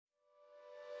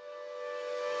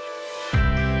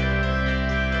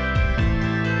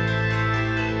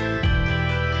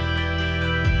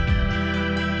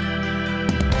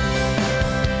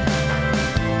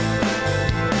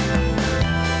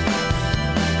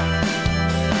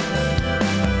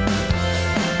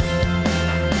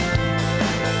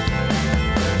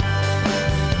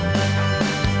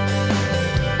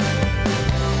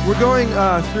going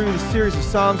through the series of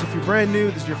Psalms. If you're brand new,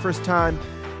 this is your first time,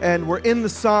 and we're in the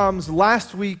Psalms.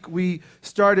 Last week, we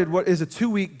started what is a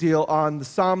 2-week deal on the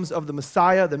Psalms of the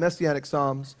Messiah, the Messianic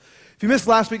Psalms. If you missed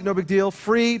last week, no big deal.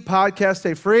 Free podcast,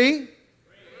 say free.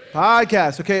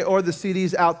 Podcast, okay, or the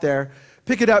CDs out there.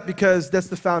 Pick it up because that's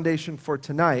the foundation for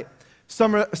tonight.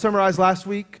 Summarized last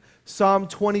week, Psalm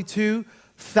 22,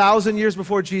 1,000 years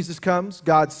before Jesus comes,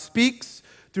 God speaks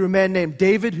through a man named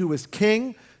David who was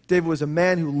king. David was a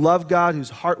man who loved God, whose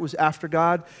heart was after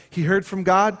God. He heard from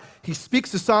God. He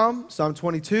speaks the Psalm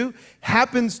 22,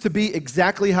 happens to be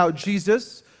exactly how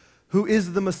Jesus, who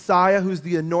is the Messiah, who's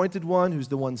the anointed one, who's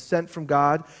the one sent from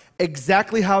God,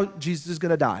 exactly how Jesus is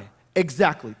going to die.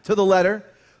 Exactly, to the letter.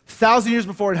 1,000 years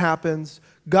before it happens,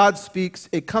 God speaks.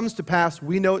 It comes to pass.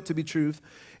 We know it to be truth.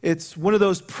 It's one of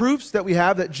those proofs that we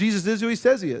have that Jesus is who he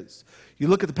says he is. You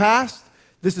look at the past,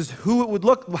 this is who it would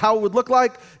look, how it would look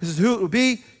like. This is who it would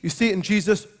be. You see it in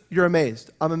Jesus, you're amazed.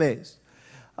 I'm amazed.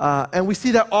 And we see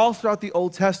that all throughout the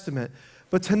Old Testament.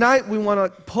 But tonight we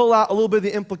want to pull out a little bit of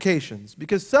the implications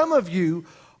because some of you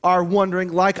are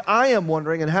wondering, like I am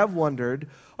wondering and have wondered,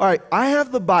 all right, I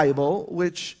have the Bible,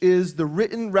 which is the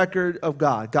written record of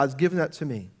God. God's given that to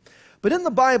me. But in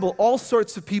the Bible, all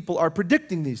sorts of people are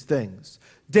predicting these things.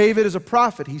 David is a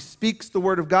prophet. He speaks the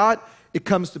word of God. It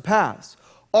comes to pass.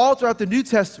 All throughout the New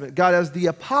Testament, God has the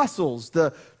apostles,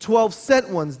 the 12 sent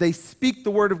ones. They speak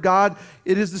the word of God.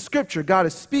 It is the scripture. God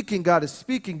is speaking, God is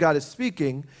speaking, God is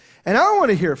speaking. And I want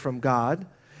to hear from God.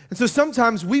 And so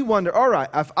sometimes we wonder, all right,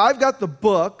 if I've got the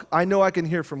book, I know I can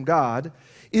hear from God.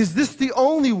 Is this the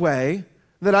only way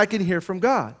that I can hear from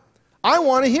God? I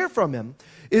want to hear from him.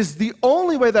 Is the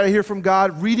only way that I hear from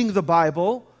God reading the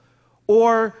Bible,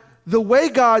 or the way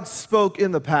God spoke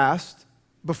in the past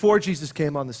before Jesus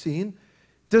came on the scene?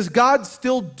 Does God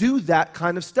still do that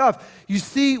kind of stuff? You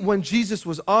see when Jesus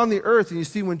was on the earth, and you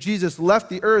see when Jesus left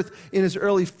the earth in his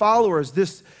early followers,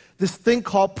 this thing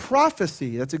called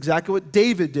prophecy. That's exactly what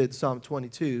David did, Psalm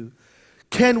 22.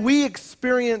 Can we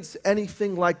experience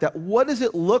anything like that? What does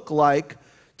it look like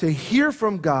to hear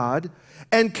from God?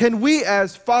 And can we,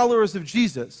 as followers of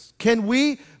Jesus, can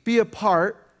we be a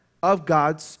part of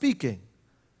God speaking?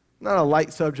 Not a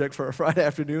light subject for a Friday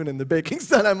afternoon in the baking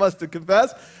sun, I must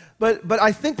confess. But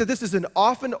I think that this is an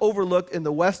often overlooked in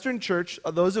the Western church,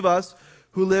 those of us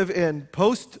who live in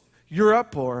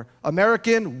post-Europe or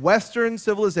American Western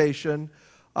civilization,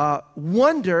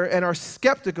 wonder and are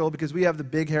skeptical because we have the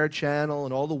Big Hair Channel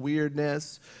and all the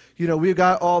weirdness. You know, we've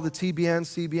got all the TBN,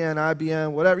 CBN,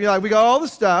 IBN, whatever. You know, we got all the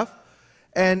stuff.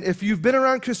 And if you've been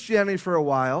around Christianity for a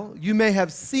while, you may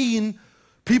have seen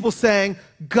people saying,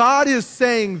 God is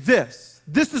saying this.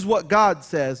 This is what God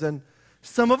says. And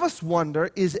some of us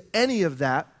wonder, is any of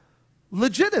that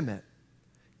legitimate?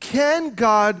 Can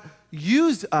God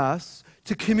use us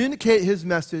to communicate his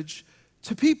message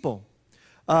to people?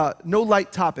 No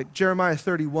light topic. Jeremiah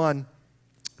 31,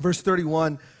 verse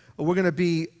 31. We're going to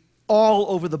be all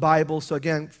over the Bible. So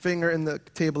again, finger in the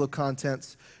table of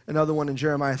contents. Another one in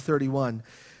Jeremiah 31.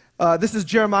 This is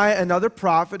Jeremiah, another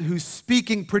prophet who's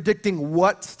speaking, predicting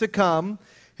what's to come.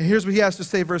 And here's what he has to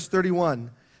say, verse 31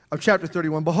 of chapter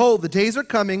 31. Behold, the days are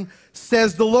coming,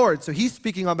 says the Lord. So he's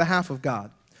speaking on behalf of God.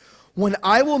 When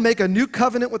I will make a new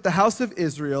covenant with the house of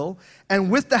Israel and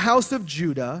with the house of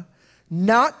Judah,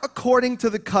 not according to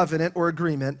the covenant or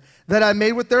agreement that I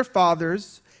made with their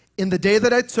fathers in the day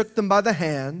that I took them by the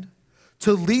hand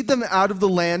to lead them out of the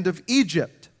land of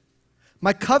Egypt.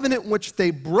 My covenant which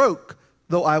they broke,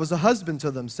 though I was a husband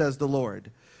to them, says the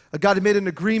Lord. God had made an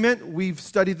agreement. We've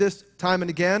studied this time and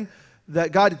again,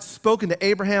 that God had spoken to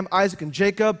Abraham, Isaac, and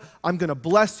Jacob. I'm going to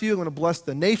bless you. I'm going to bless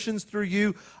the nations through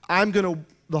you.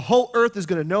 The whole earth is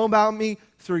going to know about me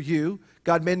through you.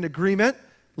 God made an agreement.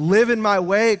 Live in my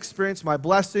way, experience my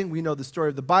blessing. We know the story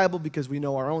of the Bible because we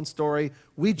know our own story.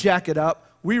 We jack it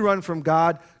up. We run from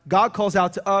God. God calls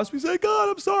out to us. We say, God,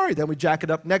 I'm sorry. Then we jack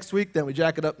it up next week. Then we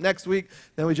jack it up next week.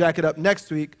 Then we jack it up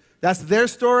next week. That's their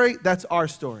story. That's our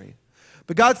story.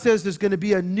 But God says there's going to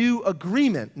be a new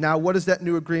agreement. Now, what does that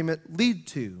new agreement lead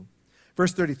to?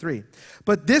 Verse 33.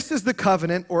 But this is the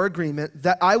covenant or agreement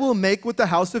that I will make with the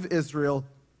house of Israel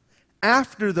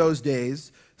after those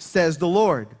days, says the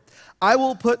Lord. I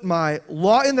will put my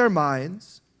law in their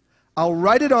minds. I'll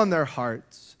write it on their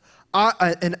hearts.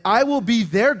 And I will be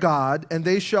their God, and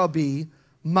they shall be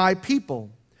my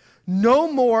people.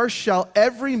 No more shall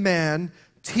every man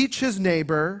teach his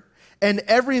neighbor and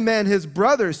every man his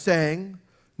brother, saying,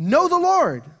 know the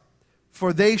Lord,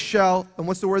 for they shall, and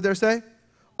what's the word there say?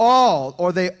 All,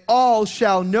 or they all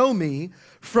shall know me,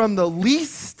 from the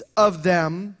least of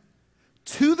them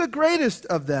to the greatest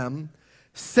of them,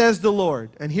 says the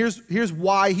Lord. And here's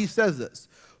why he says this.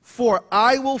 For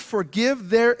I will forgive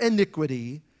their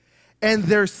iniquity, and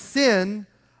their sin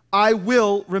I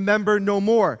will remember no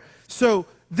more. So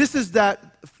this is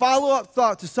that follow-up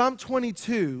thought to Psalm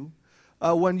 22,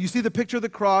 when you see the picture of the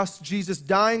cross, Jesus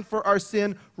dying for our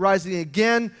sin, rising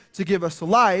again to give us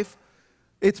life.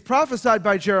 It's prophesied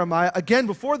by Jeremiah, again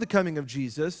before the coming of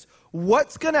Jesus,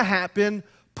 what's going to happen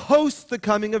post the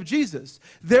coming of Jesus.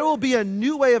 There will be a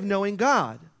new way of knowing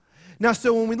God. Now,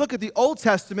 so when we look at the Old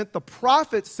Testament, the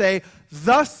prophets say,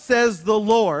 thus says the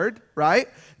Lord, right?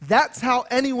 That's how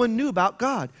anyone knew about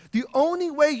God. The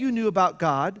only way you knew about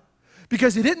God,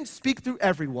 because he didn't speak through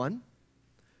everyone,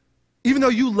 even though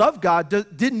you love God,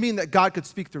 didn't mean that God could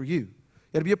speak through you. You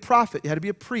had to be a prophet, you had to be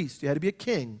a priest, you had to be a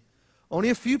king. Only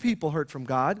a few people heard from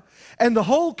God. And the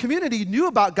whole community knew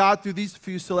about God through these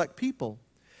few select people.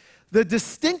 The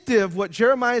distinctive, what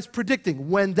Jeremiah is predicting,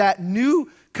 when that new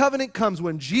covenant comes,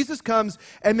 when Jesus comes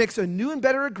and makes a new and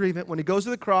better agreement, when he goes to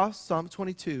the cross, Psalm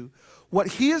 22, what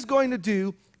he is going to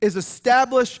do is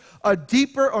establish a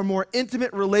deeper or more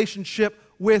intimate relationship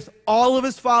with all of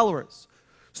his followers.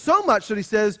 So much that he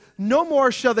says, no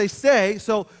more shall they say,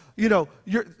 so, no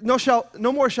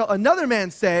more shall another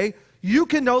man say, you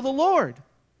can know the Lord.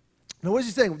 Now, what is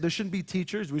he saying? There shouldn't be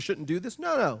teachers, we shouldn't do this?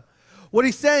 No. What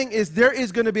he's saying is there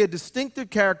is going to be a distinctive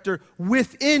character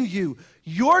within you.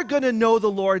 You're going to know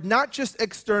the Lord, not just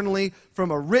externally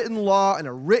from a written law and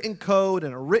a written code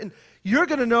and you're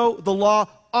going to know the law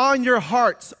on your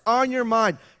hearts, on your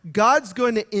mind. God's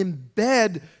going to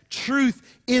embed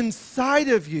truth inside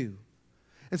of you.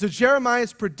 And so Jeremiah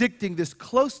is predicting this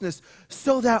closeness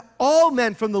so that all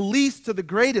men, from the least to the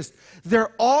greatest,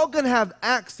 they're all going to have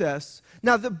access.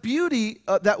 Now, the beauty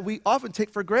that we often take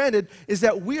for granted is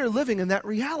that we are living in that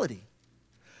reality.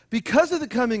 Because of the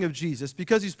coming of Jesus,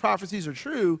 because these prophecies are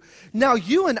true, now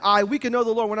you and I, we can know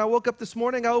the Lord. When I woke up this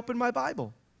morning, I opened my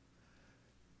Bible.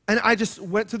 And I just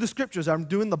went to the scriptures. I'm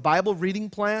doing the Bible reading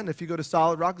plan. If you go to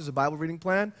Solid Rock, there's a Bible reading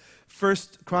plan. 1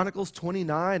 Chronicles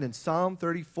 29 and Psalm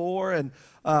 34 and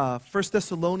 1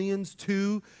 Thessalonians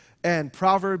 2 and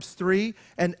Proverbs 3.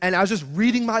 And I was just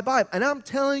reading my Bible. And I'm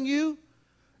telling you,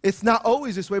 it's not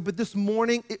always this way, but this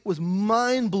morning it was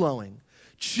mind-blowing.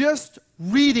 Just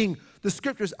reading the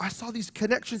scriptures, I saw these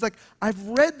connections. Like, I've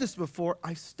read this before,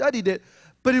 I studied it,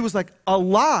 but it was like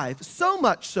alive. So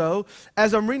much so,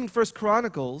 as I'm reading 1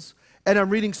 Chronicles and I'm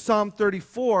reading Psalm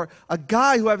 34, a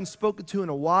guy who I haven't spoken to in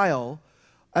a while,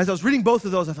 as I was reading both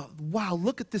of those, I thought, wow,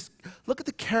 look at this. Look at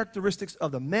the characteristics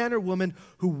of the man or woman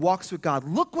who walks with God.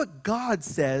 Look what God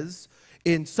says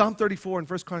in Psalm 34 and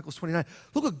 1 Chronicles 29.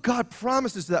 Look what God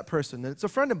promises to that person. And it's a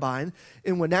friend of mine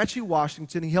in Wenatchee,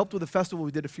 Washington. He helped with a festival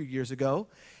we did a few years ago.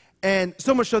 And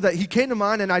so much so that he came to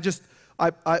mind, and I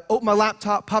opened my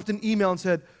laptop, popped an email and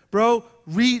said, bro,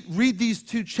 read these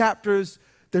 2 chapters.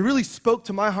 They really spoke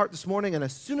to my heart this morning, and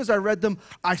as soon as I read them,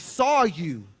 I saw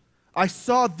you. I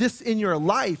saw this in your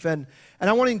life, and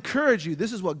I want to encourage you.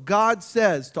 This is what God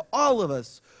says to all of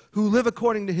us who live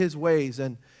according to his ways.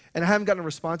 And I haven't gotten a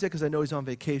response yet because I know he's on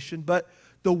vacation, but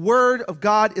the word of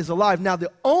God is alive. Now,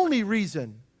 the only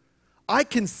reason I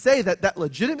can say that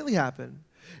legitimately happened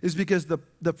is because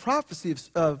the prophecy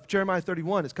of Jeremiah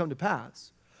 31 has come to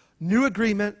pass. New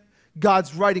agreement,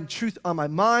 God's writing truth on my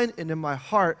mind and in my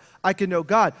heart, I can know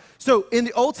God. So in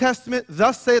the Old Testament,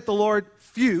 thus saith the Lord,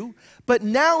 few, but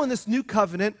now in this new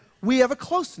covenant, we have a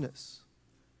closeness.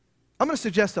 I'm going to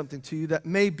suggest something to you that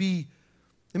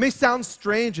it may sound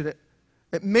strange and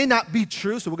it may not be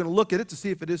true, so we're going to look at it to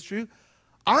see if it is true.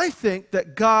 I think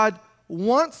that God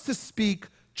wants to speak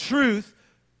truth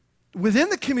within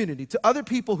the community to other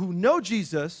people who know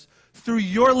Jesus through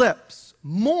your lips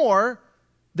more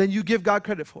than you give God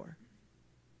credit for.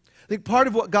 I think part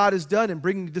of what God has done in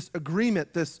bringing this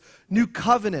agreement, this new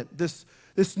covenant, this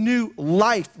new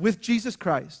life with Jesus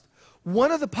Christ,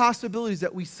 one of the possibilities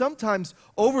that we sometimes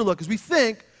overlook is we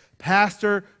think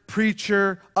pastor,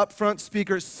 preacher, upfront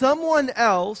speaker, someone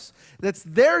else, that's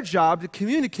their job to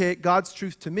communicate God's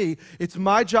truth to me. It's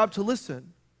my job to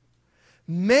listen.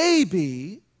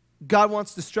 Maybe God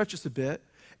wants to stretch us a bit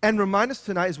and remind us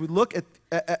tonight as we look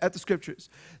at the scriptures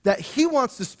that he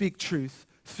wants to speak truth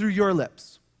through your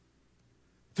lips.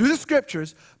 Through the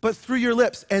scriptures, but through your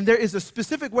lips. And there is a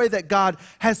specific way that God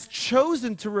has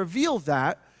chosen to reveal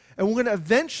that, and we're going to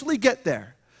eventually get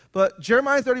there. But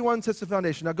Jeremiah 31 sets the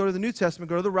foundation. Now go to the New Testament,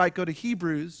 go to the right, go to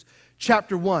Hebrews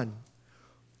chapter 1.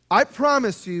 I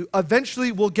promise you,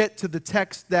 eventually we'll get to the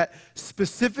text that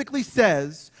specifically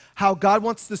says how God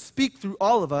wants to speak through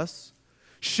all of us,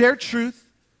 share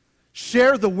truth,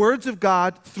 share the words of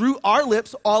God through our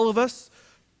lips, all of us,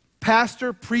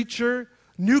 pastor, preacher,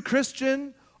 new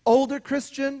Christian, older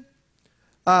Christian.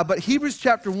 But Hebrews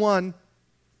chapter 1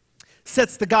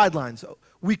 sets the guidelines.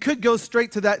 We could go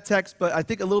straight to that text, but I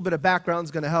think a little bit of background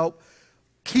is going to help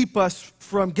keep us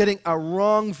from getting a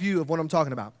wrong view of what I'm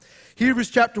talking about.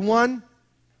 Hebrews chapter 1,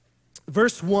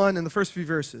 verse 1, in the first few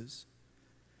verses.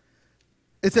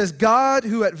 It says, God,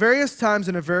 who at various times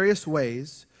and in various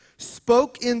ways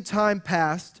spoke in time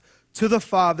past to the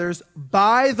fathers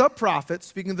by the prophets,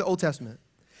 speaking of the Old Testament,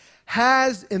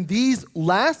 has in these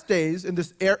last days, in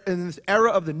this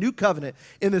era of the new covenant,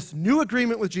 in this new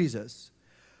agreement with Jesus,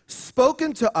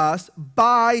 spoken to us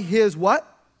by his what?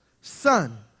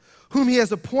 Son, whom he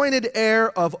has appointed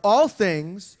heir of all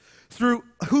things, through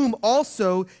whom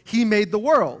also he made the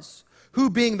worlds, who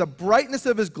being the brightness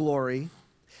of his glory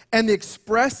and the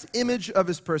express image of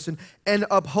his person, and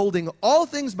upholding all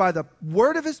things by the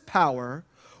word of his power,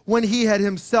 when he had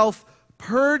himself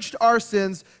purged our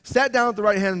sins, sat down at the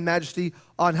right hand of majesty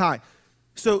on high.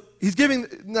 So he's giving,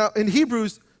 now in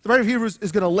Hebrews, the writer of Hebrews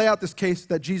is going to lay out this case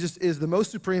that Jesus is the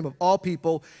most supreme of all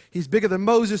people. He's bigger than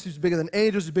Moses, he's bigger than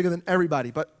angels, he's bigger than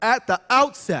everybody. But at the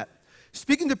outset,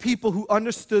 speaking to people who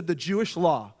understood the Jewish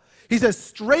law, he says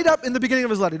straight up in the beginning of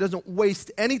his letter, he doesn't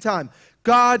waste any time,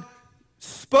 God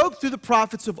spoke through the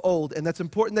prophets of old, and that's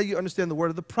important that you understand the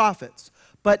word of the prophets.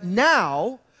 But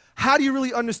now, how do you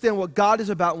really understand what God is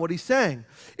about and what he's saying?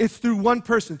 It's through one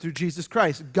person, through Jesus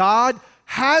Christ. God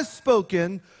has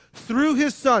spoken through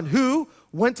his Son, who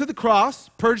went to the cross,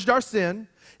 purged our sin,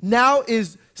 now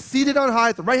is seated on high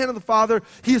at the right hand of the Father.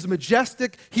 He is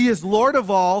majestic. He is Lord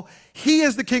of all. He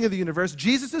is the King of the universe.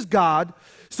 Jesus is God.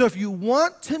 So if you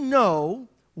want to know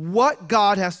what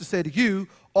God has to say to you,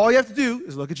 all you have to do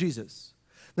is look at Jesus.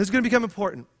 This is going to become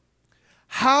important.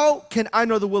 How can I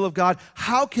know the will of God?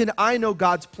 How can I know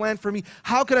God's plan for me?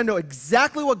 How can I know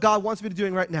exactly what God wants me to be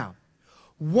doing right now?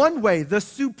 One way, the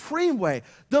supreme way,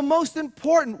 the most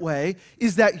important way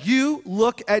is that you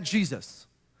look at Jesus.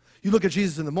 You look at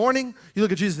Jesus in the morning, you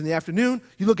look at Jesus in the afternoon,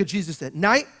 you look at Jesus at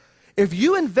night. If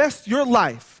you invest your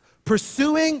life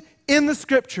pursuing in the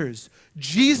scriptures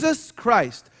Jesus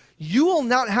Christ, you will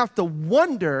not have to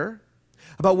wonder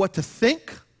about what to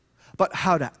think, about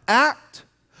how to act,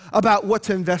 about what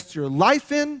to invest your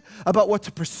life in, about what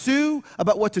to pursue,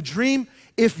 about what to dream.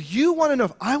 If you want to know,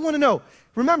 if I want to know,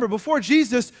 remember, before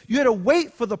Jesus, you had to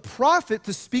wait for the prophet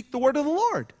to speak the word of the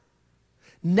Lord.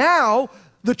 Now,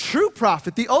 the true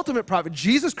prophet, the ultimate prophet,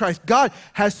 Jesus Christ, God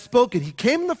has spoken. He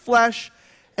came in the flesh,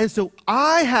 and so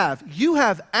you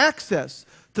have access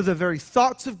to the very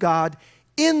thoughts of God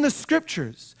in the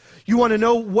scriptures. You want to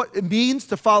know what it means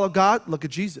to follow God? Look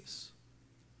at Jesus.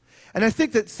 And I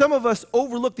think that some of us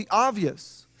overlook the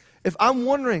obvious. If I'm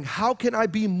wondering, how can I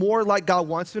be more like God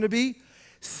wants me to be?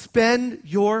 Spend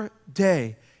your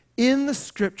day in the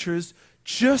scriptures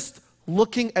just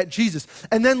looking at Jesus.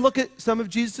 And then look at some of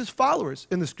Jesus' followers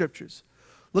in the scriptures.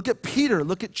 Look at Peter,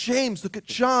 look at James, look at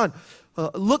John.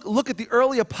 Look at the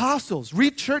early apostles.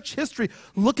 Read church history.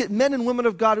 Look at men and women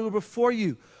of God who were before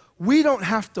you. We don't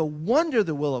have to wonder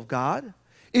the will of God.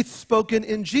 It's spoken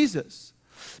in Jesus.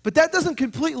 But that doesn't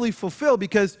completely fulfill,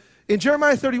 because in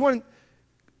Jeremiah 31,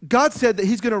 God said that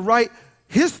he's going to write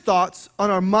his thoughts on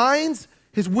our minds,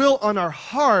 his will on our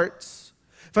hearts.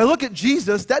 If I look at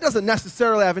Jesus, that doesn't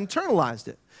necessarily have internalized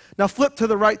it. Now flip to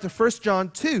the right to 1 John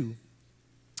 2.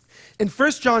 In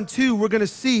 1 John 2, we're going to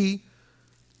see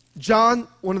John,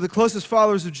 one of the closest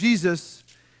followers of Jesus,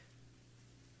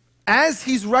 as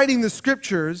he's writing the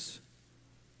scriptures,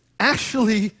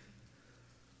 actually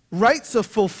writes a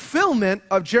fulfillment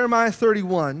of Jeremiah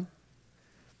 31.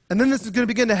 And then this is going to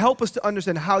begin to help us to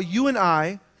understand how you and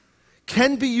I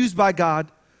can be used by God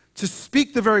to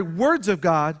speak the very words of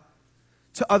God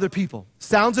to other people.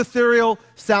 Sounds ethereal,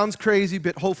 sounds crazy,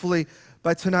 but hopefully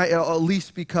by tonight it'll at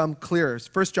least become clearer.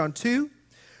 It's 1 John 2,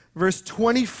 verse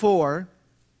 24.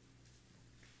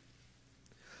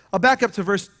 I'll back up to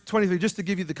verse 23 just to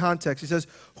give you the context. He says,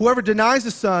 whoever denies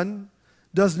the Son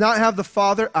does not have the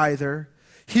Father either.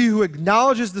 He who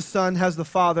acknowledges the Son has the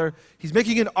Father. He's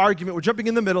making an argument. We're jumping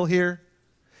in the middle here.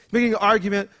 He's making an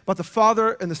argument about the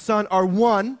Father and the Son are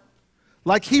one.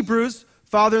 Like Hebrews,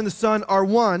 Father and the Son are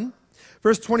one.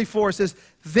 Verse 24 says,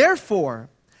 therefore,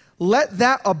 let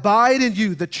that abide in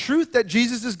you, the truth that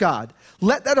Jesus is God.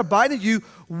 Let that abide in you,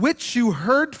 which you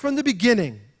heard from the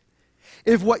beginning.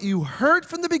 If what you heard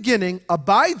from the beginning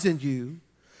abides in you,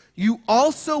 you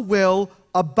also will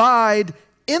abide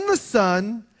in the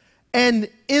Son and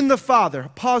in the Father.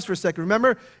 Pause for a second.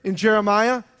 Remember in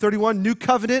Jeremiah 31, new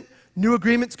covenant, new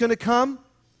agreement's going to come.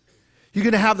 You're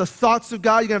going to have the thoughts of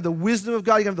God. You're going to have the wisdom of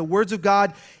God. You're going to have the words of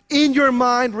God in your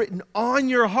mind, written on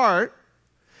your heart.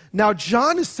 Now,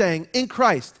 John is saying, in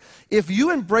Christ, if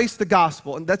you embrace the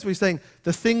gospel, and that's what he's saying,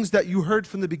 the things that you heard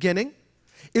from the beginning,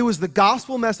 it was the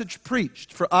gospel message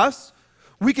preached. For us,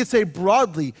 we could say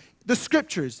broadly, the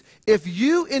scriptures. If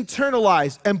you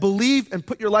internalize and believe and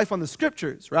put your life on the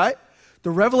scriptures, right?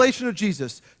 The revelation of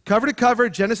Jesus, cover to cover,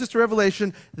 Genesis to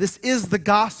Revelation, this is the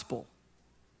gospel.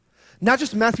 Not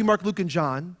just Matthew, Mark, Luke, and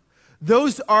John.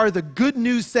 Those are the good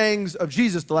news sayings of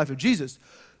Jesus, the life of Jesus.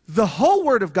 The whole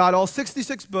Word of God, all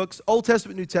 66 books, Old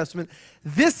Testament, New Testament,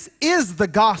 this is the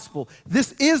gospel.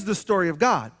 This is the story of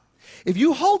God. If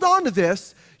you hold on to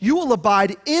this, you will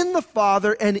abide in the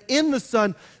Father and in the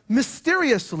Son.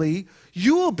 Mysteriously,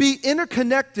 you will be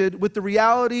interconnected with the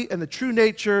reality and the true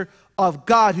nature of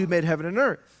God who made heaven and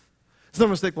earth. Some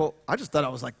of us think, well, I just thought I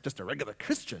was like just a regular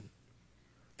Christian.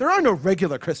 There are no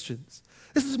regular Christians.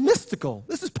 This is mystical.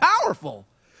 This is powerful.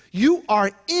 You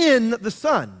are in the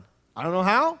Son. I don't know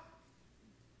how,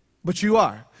 but you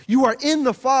are. You are in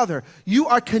the Father. You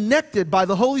are connected by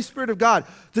the Holy Spirit of God,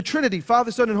 the Trinity,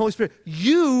 Father, Son, and Holy Spirit.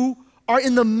 You are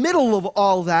in the middle of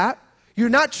all that. You're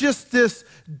not just this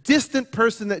distant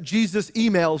person that Jesus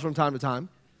emails from time to time.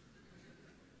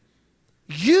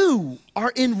 You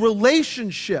are in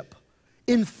relationship,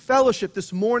 in fellowship.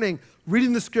 This morning,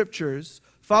 reading the scriptures,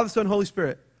 Father, Son, Holy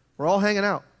Spirit, we're all hanging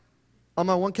out on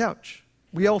my one couch.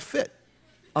 We all fit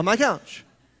on my couch.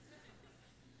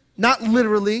 Not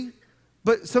literally,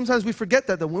 but sometimes we forget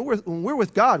that when we're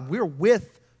with God, we're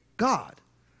with God.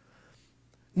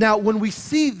 Now, when we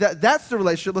see that that's the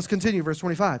relationship, let's continue, verse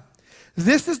 25.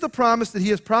 This is the promise that he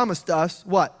has promised us,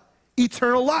 what?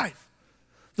 Eternal life.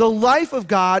 The life of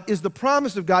God is the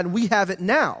promise of God, and we have it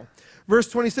now. Verse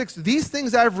 26, these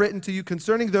things I have written to you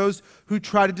concerning those who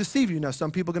try to deceive you. Now, some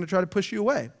people are going to try to push you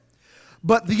away.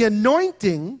 But the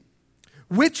anointing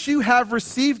which you have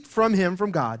received from him,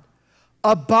 from God,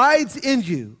 abides in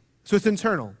you. So it's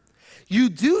internal. You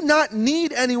do not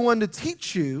need anyone to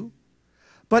teach you,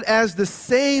 but as the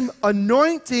same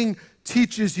anointing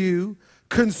teaches you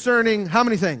concerning how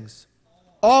many things?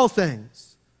 All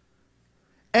things.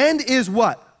 And is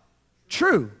what?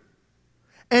 True.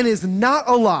 And is not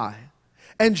a lie.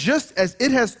 And just as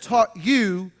it has taught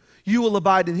you, you will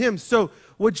abide in him. So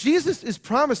what Jesus is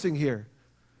promising here,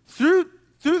 through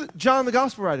John the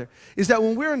gospel writer, is that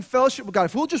when we're in fellowship with God,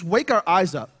 if we'll just wake our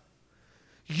eyes up,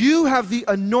 you have the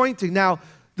anointing. Now,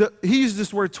 he uses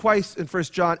this word twice in 1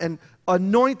 John, and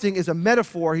anointing is a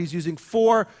metaphor he's using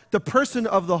for the person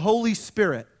of the Holy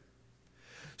Spirit.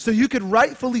 So you could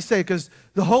rightfully say, because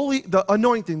the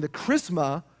anointing, the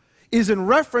charisma, is in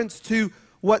reference to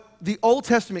what the Old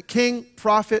Testament king,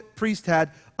 prophet, priest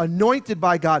had, anointed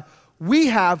by God. We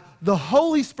have the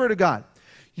Holy Spirit of God.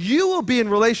 You will be in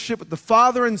relationship with the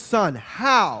Father and Son.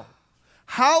 How?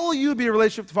 How will you be in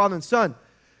relationship with the Father and Son?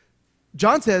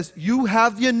 John says, you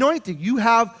have the anointing. You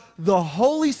have the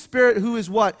Holy Spirit who is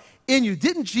what? In you.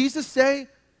 Didn't Jesus say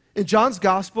in John's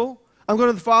gospel, I'm going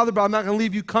to the Father, but I'm not going to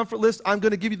leave you comfortless. I'm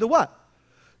going to give you the what?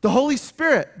 The Holy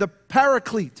Spirit, the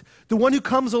paraclete, the one who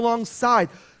comes alongside.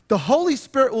 The Holy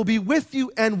Spirit will be with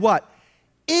you and what?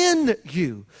 In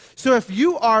you. So if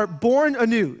you are born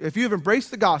anew, if you have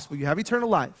embraced the gospel, you have eternal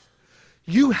life,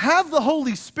 you have the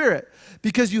Holy Spirit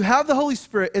because you have the Holy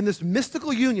Spirit in this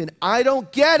mystical union. I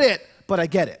don't get it, but I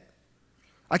get it.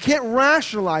 I can't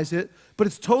rationalize it, but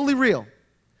it's totally real.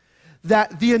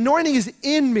 That the anointing is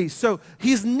in me. So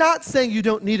he's not saying you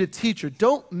don't need a teacher.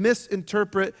 Don't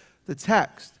misinterpret the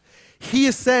text. He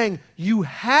is saying you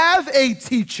have a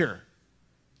teacher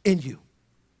in you.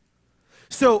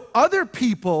 So other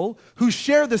people who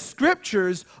share the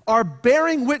scriptures are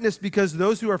bearing witness because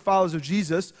those who are followers of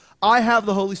Jesus, I have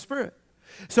the Holy Spirit.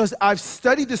 So as I've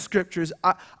studied the scriptures,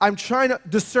 I'm trying to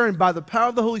discern by the power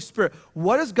of the Holy Spirit,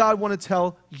 what does God want to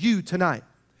tell you tonight?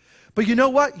 But you know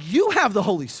what? You have the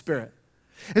Holy Spirit.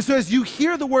 And so as you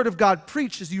hear the word of God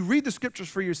preached, as you read the scriptures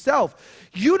for yourself,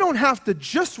 you don't have to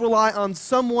just rely on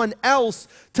someone else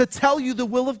to tell you the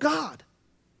will of God.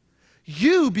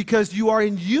 You, because you are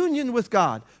in union with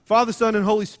God, Father, Son, and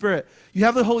Holy Spirit, you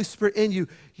have the Holy Spirit in you,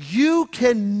 you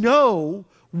can know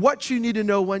what you need to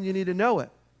know when you need to know it.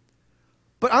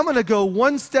 But I'm going to go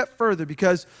one step further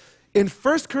because in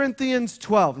 1 Corinthians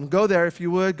 12, and go there if you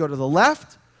would, go to the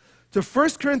left, to 1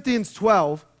 Corinthians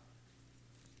 12.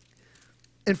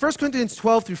 In 1 Corinthians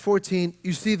 12 through 14,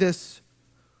 you see this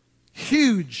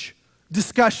huge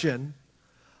discussion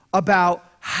about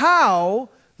how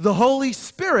the Holy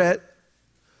Spirit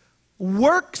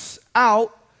works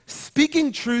out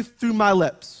speaking truth through my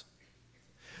lips.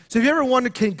 So have you ever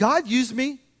wondered, can God use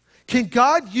me? Can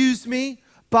God use me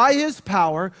by his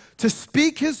power to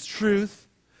speak his truth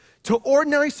to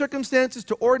ordinary circumstances,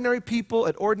 to ordinary people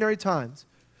at ordinary times?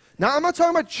 Now, I'm not talking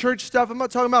about church stuff. I'm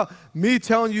not talking about me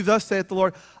telling you, thus saith the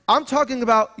Lord. I'm talking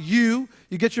about you.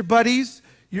 You get your buddies.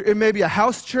 You're in maybe a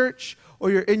house church, or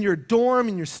you're in your dorm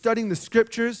and you're studying the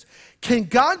scriptures. Can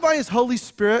God, by his Holy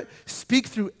Spirit, speak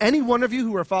through any one of you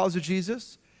who are followers of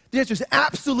Jesus? The answer is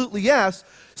absolutely yes.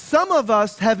 Some of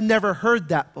us have never heard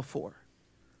that before.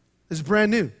 It's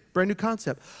brand new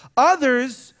concept.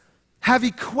 Others have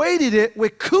equated it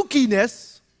with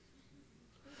kookiness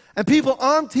and people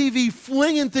on TV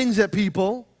flinging things at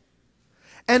people,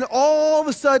 and all of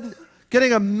a sudden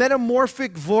getting a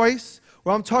metamorphic voice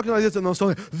where I'm talking like this and I'm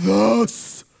saying,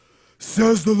 thus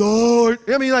says the Lord.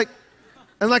 I mean, like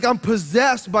I'm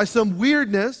possessed by some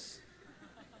weirdness.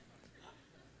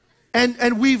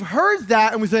 And we've heard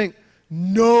that and we think,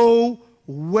 no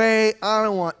way, I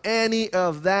don't want any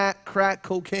of that crack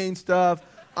cocaine stuff.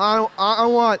 I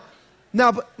want.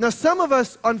 Now, some of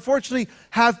us, unfortunately,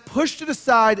 have pushed it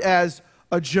aside as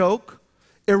a joke,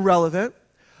 irrelevant.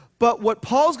 But what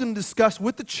Paul's going to discuss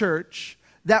with the church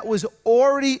that was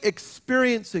already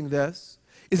experiencing this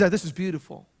is that this is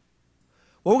beautiful.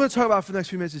 What we're going to talk about for the next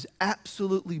few minutes is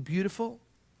absolutely beautiful.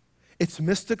 It's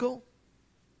mystical.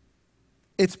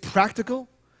 It's practical.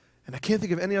 And I can't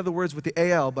think of any other words with the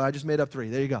AL, but I just made up 3.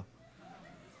 There you go.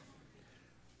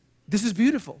 This is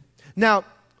beautiful. Now,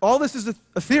 all this is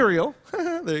ethereal.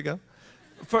 There you go.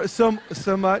 For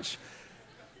so much.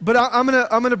 But I'm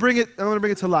gonna bring it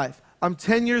to life. I'm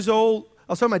 10 years old.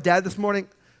 I was talking to my dad this morning.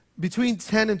 Between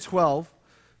 10 and 12,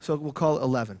 so we'll call it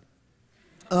 11.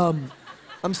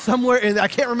 I'm somewhere in. I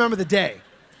can't remember the day,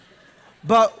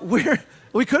 but we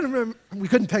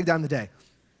couldn't peg down the day.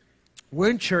 We're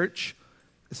in church.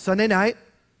 It's Sunday night,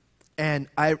 and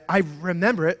I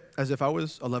remember it as if I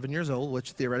was 11 years old,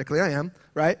 which theoretically I am,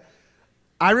 right?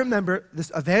 I remember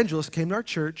this evangelist came to our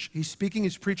church. He's speaking,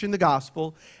 he's preaching the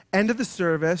gospel. End of the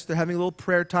service, they're having a little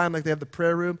prayer time, like they have the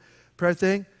prayer room, prayer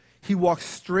thing. He walks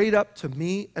straight up to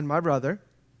me and my brother.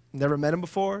 Never met him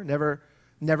before, never,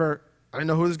 I didn't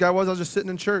know who this guy was. I was just sitting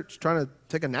in church trying to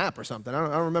take a nap or something. I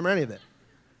don't remember any of it.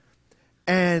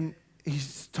 And he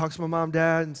talks to my mom and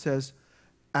dad and says,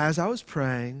 as I was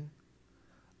praying,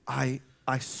 I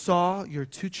saw your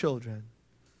 2 children.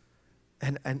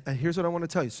 And here's what I want to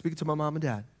tell you. Speaking to my mom and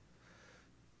dad.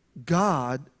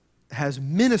 God has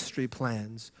ministry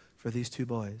plans for these 2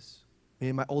 boys, me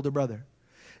and my older brother.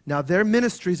 Now, their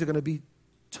ministries are going to be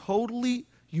totally,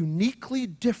 uniquely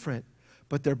different,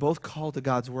 but they're both called to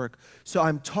God's work. So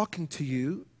I'm talking to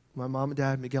you, my mom and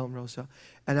dad, Miguel and Rosa,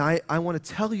 and I want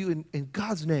to tell you in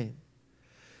God's name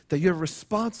that you have a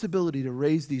responsibility to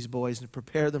raise these boys and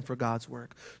prepare them for God's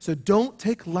work. So don't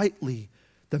take lightly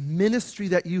the ministry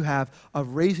that you have of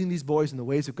raising these boys in the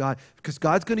ways of God, because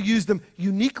God's going to use them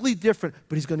uniquely different,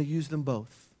 but he's going to use them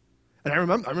both. And I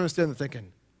remember standing there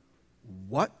thinking,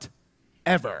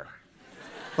 whatever?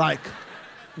 Like,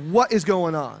 what is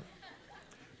going on?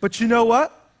 But you know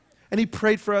what? And he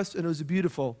prayed for us, and it was a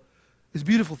beautiful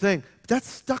thing. But that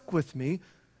stuck with me.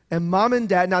 And mom and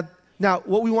dad, now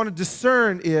what we want to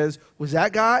discern is, was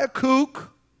that guy a kook?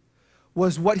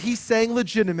 Was what he's saying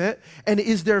legitimate? And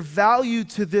is there value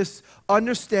to this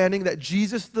understanding that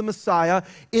Jesus the Messiah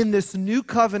in this new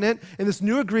covenant, in this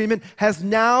new agreement, has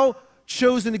now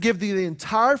chosen to give the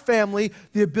entire family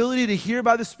the ability to hear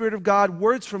by the Spirit of God,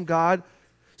 words from God,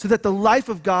 so that the life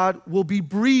of God will be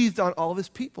breathed on all of his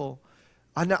people?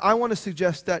 And I want to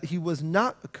suggest that he was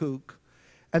not a kook,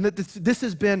 and that this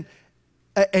has been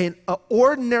an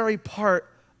ordinary part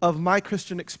of my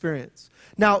Christian experience.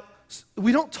 Now,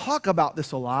 we don't talk about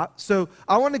this a lot, so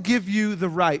I want to give you the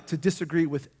right to disagree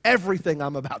with everything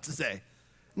I'm about to say.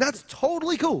 And that's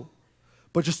totally cool.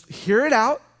 But just hear it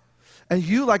out, and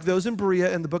you, like those in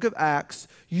Berea in the book of Acts,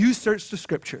 you search the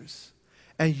scriptures,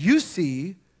 and you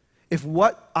see if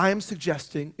what I am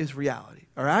suggesting is reality,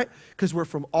 all right? Because we're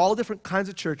from all different kinds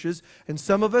of churches, and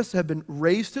some of us have been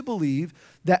raised to believe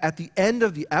that at the end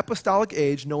of the apostolic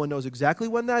age, no one knows exactly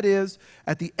when that is,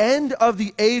 at the end of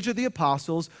the age of the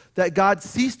apostles, that God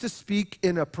ceased to speak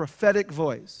in a prophetic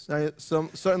voice. Now,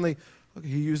 certainly,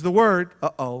 he used the word,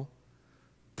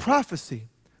 prophecy.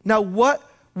 Now, what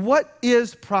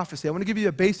is prophecy? I want to give you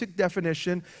a basic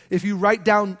definition. If you write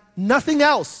down nothing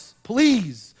else,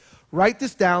 please, write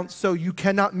this down so you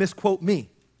cannot misquote me.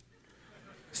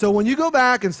 So when you go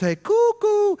back and say,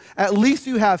 cuckoo, at least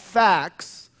you have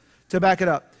facts to back it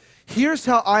up. Here's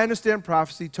how I understand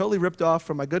prophecy, totally ripped off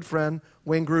from my good friend,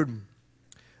 Wayne Grudem,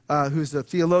 who's a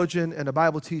theologian and a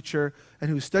Bible teacher and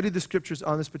who studied the scriptures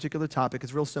on this particular topic.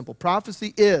 It's real simple.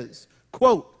 Prophecy is,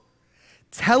 quote,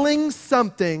 telling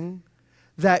something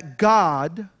that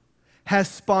God has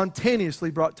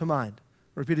spontaneously brought to mind.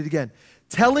 Repeat it again.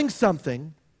 Telling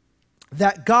something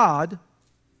that God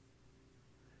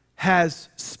has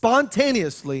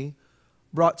spontaneously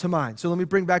brought to mind. So let me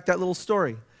bring back that little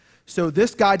story. So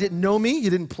this guy didn't know me. He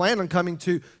didn't plan on coming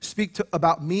to speak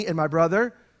about me and my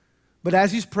brother. But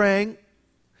as he's praying,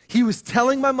 he was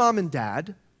telling my mom and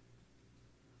dad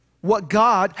what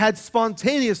God had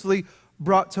spontaneously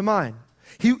brought to mind.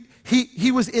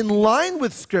 He was in line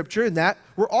with Scripture in that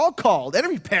we're all called,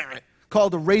 every parent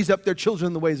called to raise up their children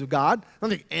in the ways of God.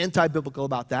 Nothing anti-biblical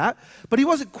about that. But he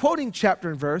wasn't quoting chapter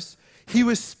and verse. He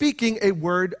was speaking a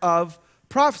word of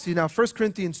prophecy. Now, 1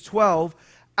 Corinthians 12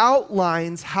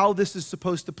 outlines how this is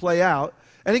supposed to play out.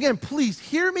 And again, please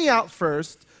hear me out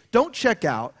first. Don't check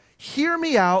out. Hear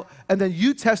me out, and then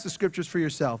you test the Scriptures for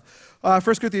yourself. 1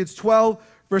 Corinthians 12,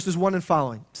 verses 1 and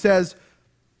following says,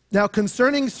 "Now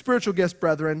concerning spiritual gifts,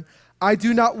 brethren, I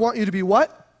do not want you to be"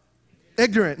 what?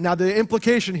 Ignorant. Now the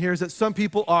implication here is that some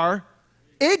people are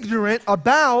ignorant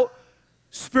about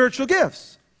spiritual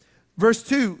gifts. Verse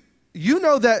 2, "You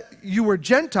know that you were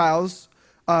Gentiles,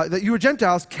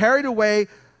 carried away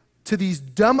to these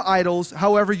dumb idols,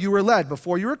 however you were led."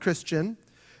 Before you were a Christian,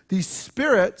 these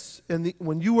spirits,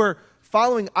 when you were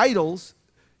following idols,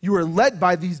 you were led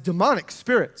by these demonic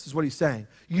spirits, is what he's saying.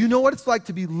 You know what it's like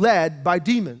to be led by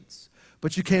demons,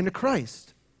 but you came to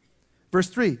Christ. Verse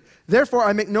 3, "Therefore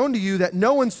I make known to you that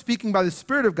no one speaking by the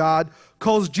Spirit of God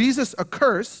calls Jesus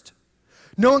accursed.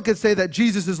 No one can say that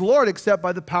Jesus is Lord except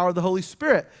by the power of the Holy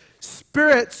Spirit."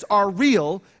 Spirits are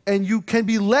real, and you can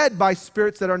be led by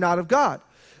spirits that are not of God.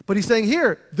 But he's saying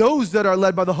here, those that are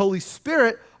led by the Holy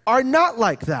Spirit are not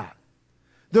like that.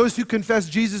 Those who confess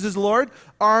Jesus as Lord,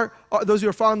 those who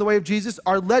are following the way of Jesus,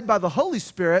 are led by the Holy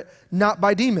Spirit, not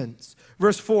by demons.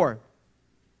 Verse 4,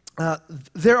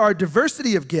 "There are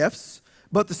diversity of gifts,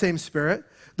 but the same Spirit.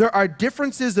 There are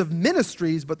differences of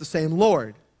ministries, but the same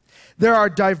Lord. There are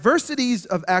diversities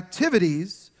of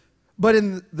activities, but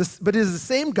it is the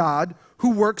same God who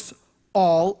works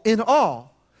all in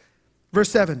all." Verse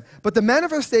 7, "But the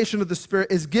manifestation of the Spirit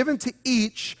is given to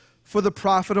each for the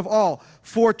profit of all.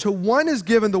 For to one is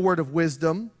given the word of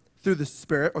wisdom through the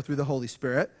Spirit," or through the Holy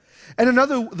Spirit, "and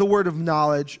another the word of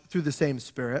knowledge through the same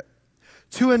Spirit.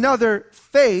 To another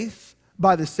faith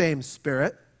by the same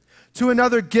Spirit. To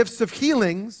another gifts of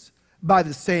healings by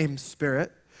the same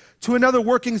Spirit. To another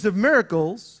workings of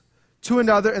miracles. To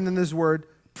another," and then this word,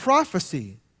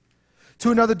 "prophecy.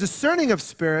 To another discerning of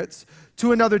spirits.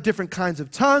 To another different kinds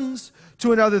of tongues.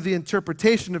 To another the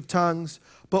interpretation of tongues.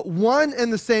 But one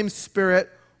and the same Spirit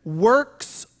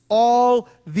works all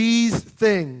these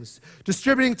things,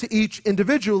 distributing to each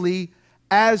individually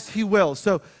as he wills."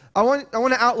 So I want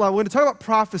to outline, we're going to talk about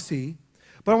prophecy,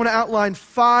 but I want to outline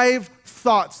 5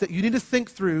 thoughts that you need to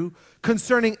think through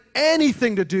concerning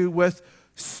anything to do with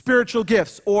spiritual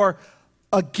gifts or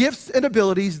gifts and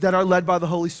abilities that are led by the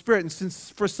Holy Spirit. And since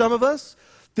for some of us,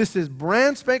 this is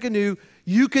brand spanking new,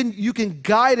 you can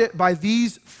guide it by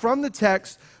these from the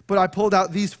text, but I pulled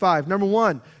out these 5. Number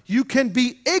 1, you can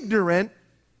be ignorant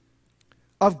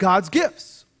of God's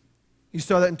gifts. You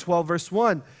saw that in 12 verse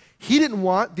 1. He didn't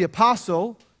want, the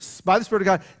apostle, by the Spirit of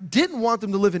God, didn't want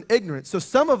them to live in ignorance. So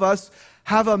some of us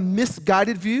have a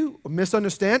misguided view, or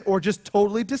misunderstand, or just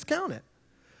totally discount it.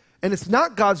 And it's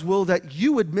not God's will that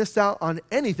you would miss out on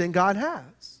anything God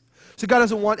has. So God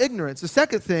doesn't want ignorance. The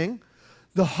second thing,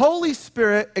 the Holy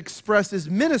Spirit expresses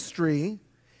ministry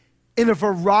in a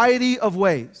variety of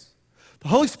ways. The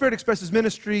Holy Spirit expresses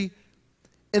ministry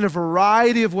in a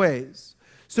variety of ways.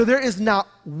 So there is not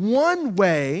one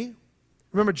way.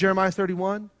 Remember Jeremiah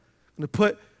 31? I'm going to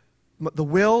put the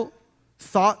will,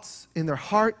 thoughts in their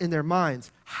heart, in their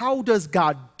minds. How does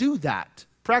God do that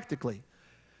practically?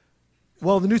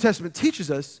 Well, the New Testament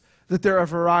teaches us that there are a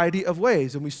variety of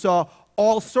ways, and we saw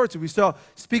all sorts of. We saw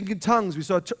speaking in tongues, we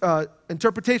saw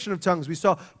interpretation of tongues, we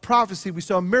saw prophecy, we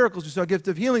saw miracles, we saw gift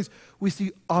of healings. We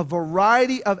see a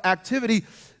variety of activity,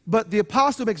 but the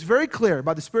apostle makes very clear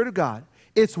by the Spirit of God,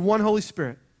 it's one Holy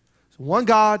Spirit. It's one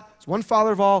God, it's one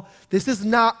Father of all. This is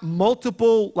not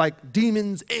multiple like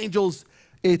demons, angels.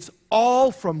 It's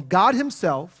all from God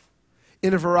himself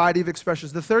in a variety of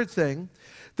expressions. The third thing,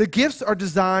 the gifts are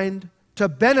designed to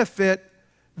benefit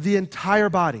the entire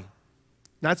body.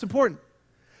 That's important.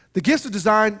 The gifts are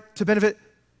designed to benefit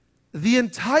the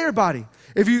entire body.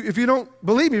 If you don't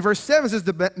believe me, verse 7 says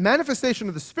the manifestation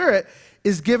of the Spirit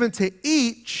is given to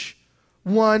each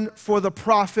one for the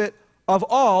profit of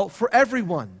all, for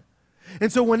everyone.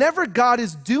 And so whenever God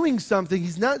is doing something,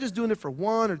 he's not just doing it for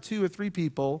 1 or 2 or 3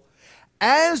 people.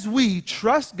 As we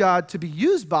trust God to be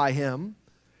used by him,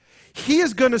 he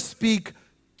is going to speak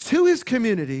to his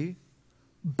community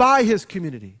by his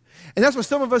community. And that's what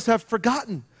some of us have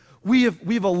forgotten.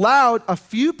 we've allowed a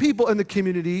few people in the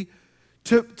community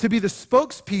to be the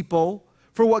spokespeople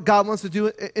for what God wants to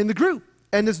do in the group.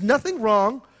 And there's nothing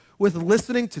wrong with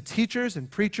listening to teachers and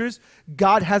preachers.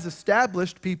 God has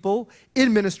established people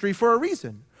in ministry for a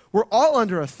reason. We're all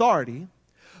under authority,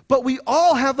 but we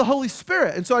all have the Holy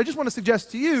Spirit. And so I just want to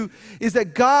suggest to you is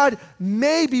that God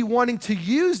may be wanting to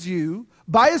use you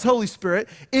by his Holy Spirit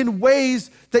in ways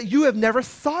that you have never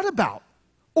thought about,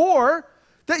 or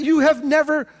that you have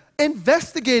never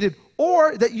investigated,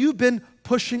 or that you've been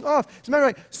pushing off. As a matter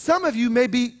of fact, some of you may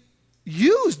be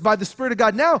used by the Spirit of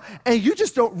God now, and you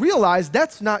just don't realize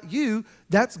that's not you,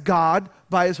 that's God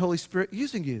by his Holy Spirit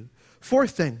using you.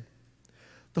 Fourth thing,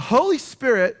 the Holy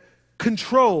Spirit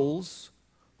controls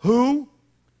who,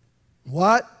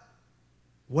 what,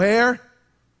 where,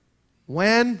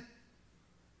 when,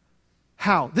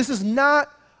 how. This is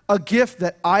not a gift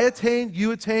that I attain,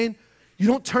 you attain. You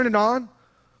don't turn it on.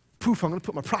 Poof, I'm going to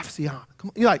put my prophecy on. Come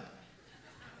on. You're like,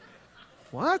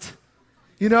 what?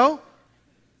 You know?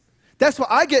 That's why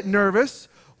I get nervous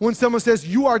when someone says,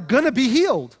 you are going to be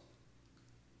healed.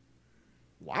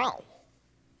 Wow.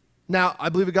 Now, I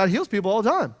believe that God heals people all the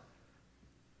time.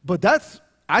 But that's,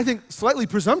 I think, slightly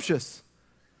presumptuous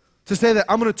to say that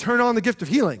I'm going to turn on the gift of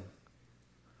healing.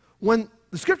 When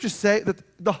the scriptures say that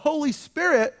the Holy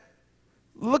Spirit,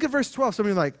 look at verse 12. Some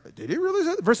of you are like, did he really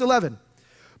say that? Verse 11.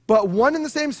 But one and the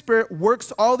same Spirit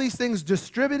works all these things,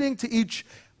 distributing to each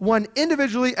one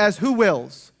individually as who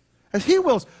wills. As he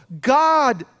wills.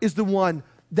 God is the one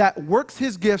that works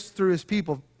his gifts through his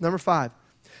people. Number 5.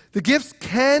 The gifts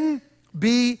can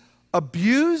be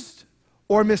abused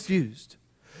or misused.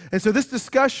 And so this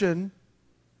discussion,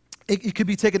 it could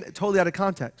be taken totally out of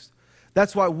context.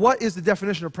 That's why, what is the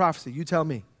definition of prophecy? You tell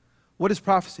me. What is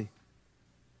prophecy?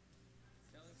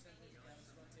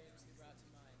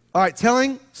 All right,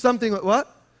 telling something,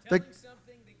 what? Telling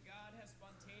something that God has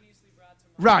spontaneously brought to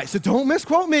mind. Right, so don't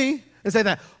misquote me and say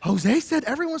that, Jose said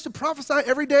everyone should prophesy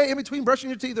every day in between brushing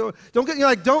your teeth. Don't get, you're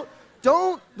like, don't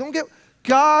get,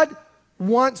 God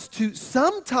wants to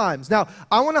sometimes. Now,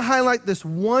 I want to highlight this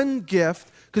one gift,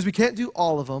 because we can't do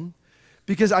all of them,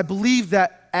 because I believe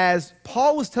that as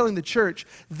Paul was telling the church,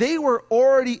 they were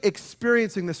already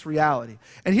experiencing this reality.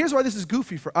 And here's why this is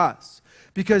goofy for us.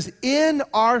 Because in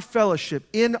our fellowship,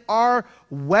 in our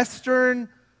Western,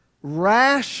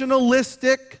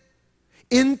 rationalistic,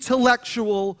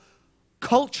 intellectual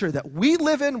culture that we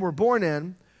live in, we're born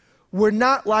in, we're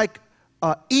not like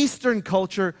Eastern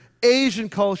culture, Asian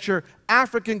culture,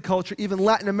 African culture, even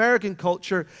Latin American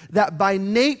culture, that by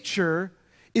nature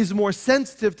is more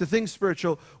sensitive to things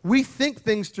spiritual. We think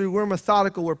things through, we're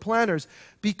methodical, we're planners.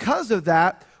 Because of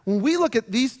that, when we look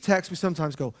at these texts, we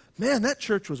sometimes go, man, that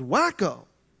church was wacko.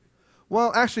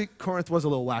 Well, actually, Corinth was a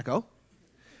little wacko.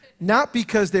 Not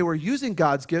because they were using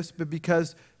God's gifts, but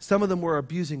because some of them were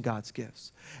abusing God's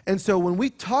gifts. And so when we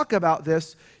talk about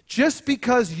this, just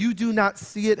because you do not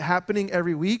see it happening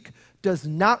every week does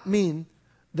not mean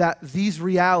that these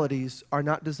realities are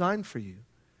not designed for you.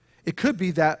 It could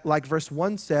be that, like verse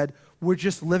 1 said, we're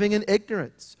just living in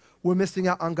ignorance. We're missing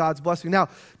out on God's blessing. Now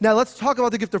let's talk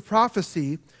about the gift of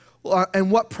prophecy and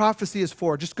what prophecy is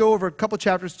for. Just go over a couple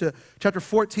chapters to chapter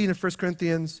 14 of 1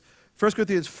 Corinthians. 1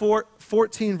 Corinthians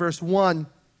 14, verse 1.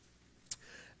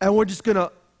 And we're just going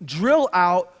to drill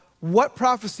out what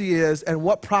prophecy is and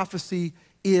what prophecy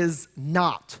is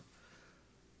not.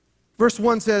 Verse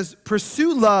 1 says,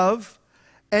 pursue love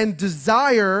and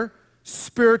desire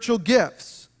spiritual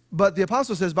gifts. But the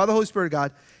apostle says, by the Holy Spirit of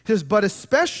God, he says, but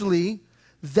especially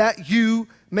that you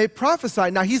may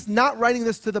prophesy. Now, he's not writing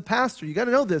this to the pastor. You got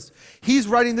to know this. He's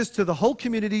writing this to the whole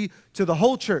community, to the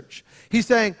whole church. He's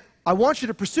saying, I want you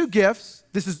to pursue gifts.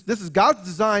 This is God's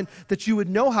design, that you would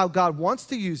know how God wants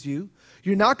to use you.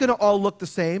 You're not going to all look the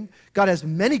same. God has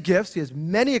many gifts. He has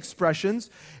many expressions,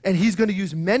 and he's going to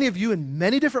use many of you in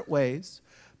many different ways.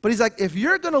 But he's like, if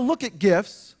you're going to look at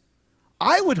gifts,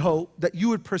 I would hope that you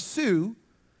would pursue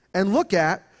and look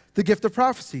at the gift of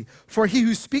prophecy. For he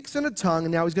who speaks in a tongue,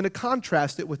 and now he's going to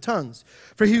contrast it with tongues.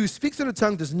 For he who speaks in a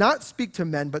tongue does not speak to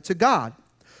men, but to God.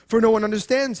 For no one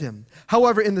understands him.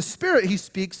 However, in the Spirit he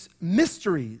speaks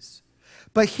mysteries.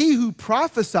 But he who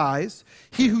prophesies,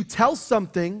 he who tells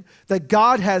something that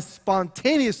God has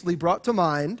spontaneously brought to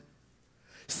mind,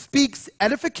 speaks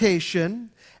edification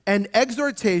and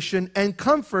exhortation and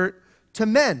comfort to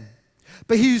men.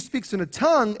 But he who speaks in a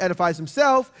tongue edifies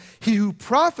himself. He who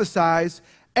prophesies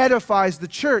edifies the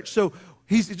church. So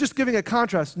he's just giving a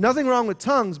contrast. Nothing wrong with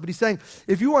tongues, but he's saying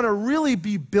if you want to really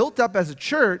be built up as a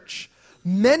church,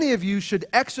 many of you should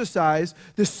exercise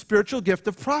this spiritual gift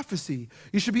of prophecy.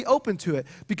 You should be open to it,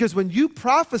 because when you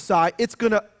prophesy, it's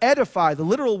going to edify. The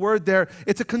literal word there,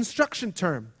 it's a construction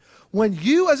term. When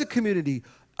you as a community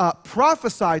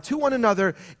prophesy to one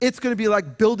another, it's going to be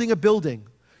like building a building.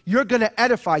 You're going to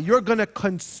edify. You're going to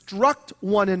construct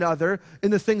one another in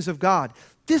the things of God.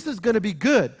 This is going to be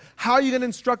good. How are you going to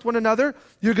instruct one another?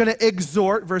 You're going to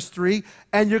exhort, verse 3,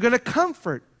 and you're going to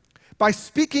comfort by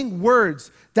speaking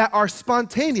words that are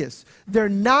spontaneous. They're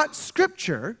not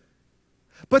Scripture,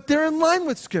 but they're in line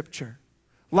with Scripture.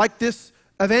 Like this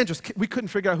evangelist. We couldn't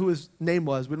figure out who his name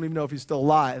was. We don't even know if he's still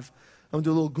alive. I'm going to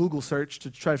do a little Google search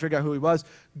to try to figure out who he was.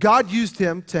 God used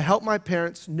him to help my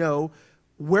parents know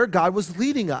where God was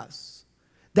leading us.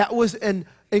 That was an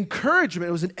encouragement.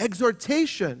 It was an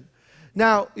exhortation.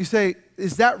 Now, you say,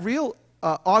 is that real?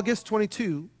 August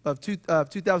 22 of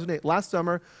 2008, last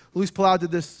summer, Luis Palau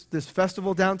did this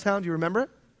festival downtown. Do you remember it?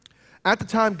 At the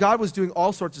time, God was doing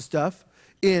all sorts of stuff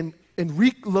in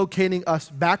relocating us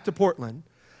back to Portland.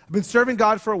 I've been serving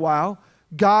God for a while.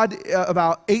 God,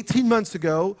 about 18 months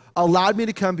ago, allowed me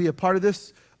to come be a part of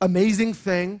this amazing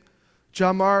thing.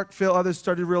 John Mark, Phil, others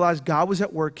started to realize God was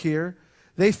at work here.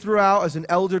 They threw out as an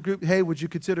elder group, hey, would you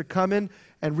consider coming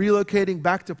and relocating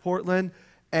back to Portland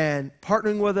and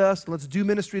partnering with us? Let's do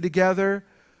ministry together.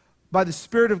 By the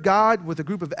Spirit of God, with a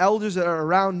group of elders that are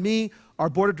around me, our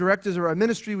board of directors of our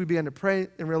ministry, we began to pray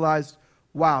and realized,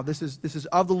 wow, this is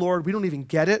of the Lord. We don't even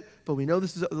get it, but we know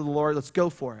this is of the Lord. Let's go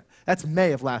for it. That's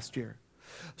May of last year.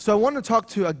 So I wanted to talk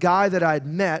to a guy that I had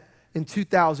met in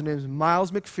 2000 named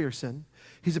Miles McPherson.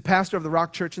 He's a pastor of the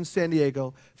Rock Church in San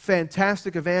Diego,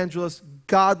 fantastic evangelist,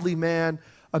 godly man,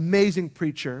 amazing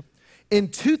preacher. In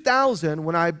 2000,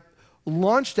 when I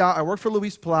launched out, I worked for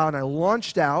Luis Palau, and I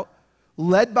launched out,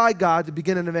 led by God to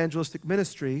begin an evangelistic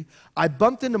ministry. I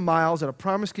bumped into Miles at a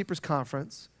Promise Keepers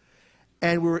conference,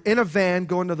 and we were in a van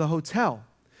going to the hotel.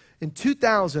 In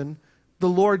 2000, the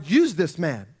Lord used this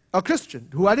man, a Christian,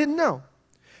 who I didn't know.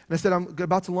 And I said, I'm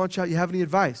about to launch out. You have any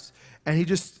advice? And he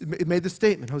just made the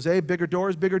statement, Jose, bigger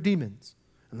doors, bigger demons.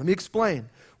 And let me explain.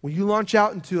 When you launch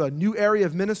out into a new area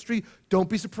of ministry, don't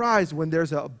be surprised when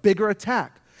there's a bigger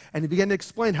attack. And he began to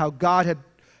explain how God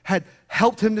had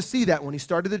helped him to see that when he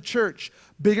started the church.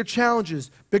 Bigger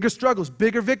challenges, bigger struggles,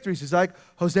 bigger victories. He's like,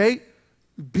 Jose,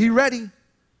 be ready.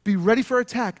 Be ready for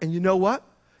attack. And you know what?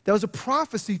 That was a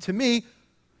prophecy to me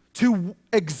to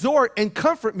exhort and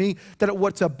comfort me that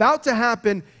what's about to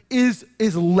happen is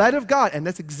led of God. And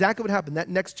that's exactly what happened. That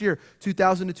next year,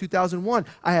 2000 to 2001,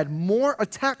 I had more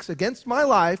attacks against my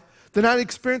life than I'd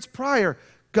experienced prior.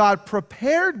 God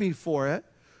prepared me for it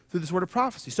through this word of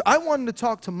prophecy. So I wanted to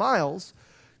talk to Miles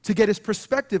to get his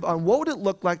perspective on what would it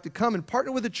look like to come and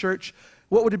partner with a church.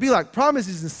 What would it be like? Promise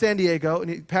is in San Diego, and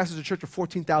he pastors a church of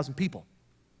 14,000 people.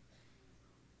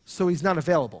 So he's not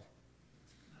available.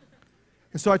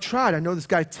 And so I tried. I know this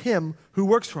guy, Tim, who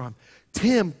works for him.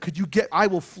 Tim, I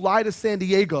will fly to San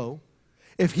Diego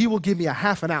if he will give me a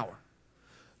half an hour.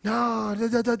 No,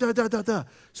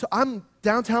 So I'm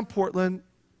downtown Portland.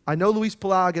 I know Luis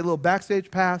Palau. I get a little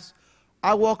backstage pass.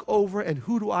 I walk over, and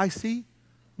who do I see?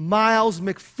 Miles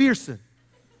McPherson.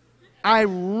 I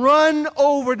run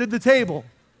over to the table.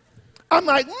 I'm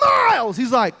like, Miles!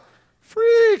 He's like,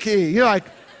 freaky. You're like,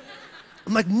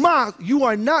 I'm like, Miles, you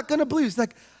are not going to believe. He's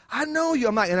like, I know you.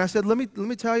 I'm like, and I said, let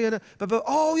me tell you. But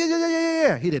oh,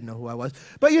 yeah. He didn't know who I was.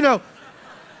 But,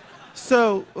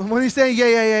 so when he's saying,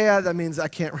 yeah, that means I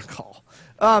can't recall.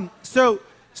 So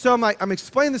I'm like, I'm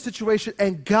explaining the situation,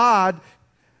 and God,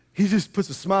 he just puts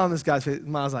a smile on this guy's face.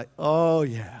 And I was like, oh,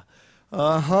 yeah.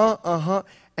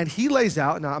 And he lays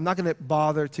out, now I'm not going to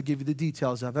bother to give you the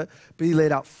details of it, but he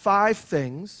laid out 5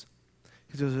 things.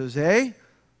 He says, Jose,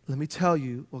 let me tell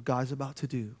you what God's about to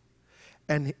do.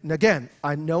 And again,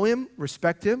 I know him,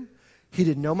 respect him. He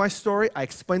didn't know my story. I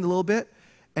explained a little bit.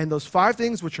 And those 5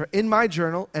 things, which are in my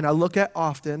journal and I look at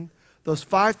often, those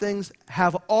 5 things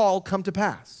have all come to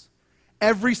pass.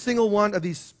 Every single one of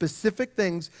these specific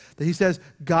things that he says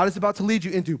God is about to lead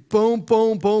you into, boom,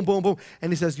 boom, boom, boom, boom.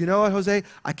 And he says, you know what, Jose?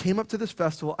 I came up to this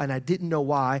festival and I didn't know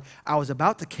why. I was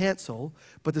about to cancel,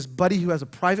 but this buddy who has a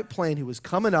private plane, he was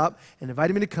coming up and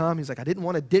invited me to come. He's like, I didn't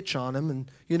want to ditch on him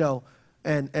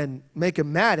and make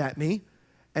him mad at me.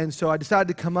 And so I decided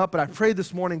to come up, but I prayed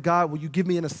this morning, God, will you give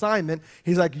me an assignment?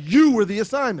 He's like, you were the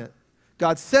assignment.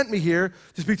 God sent me here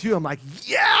to speak to you. I'm like,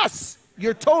 yes,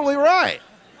 you're totally right.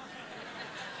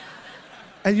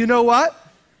 And you know what?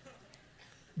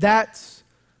 That's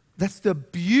the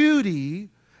beauty.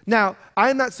 Now,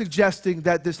 I'm not suggesting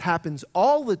that this happens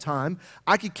all the time.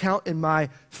 I could count in my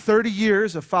 30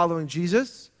 years of following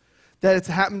Jesus that it's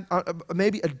happened on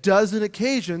maybe a dozen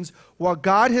occasions while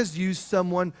God has used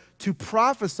someone to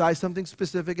prophesy something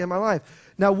specific in my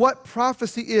life. Now, what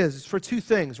prophecy is for two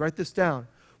things. Write this down.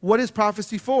 What is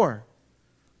prophecy for?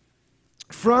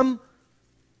 From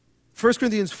 1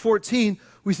 Corinthians 14,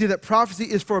 we see that prophecy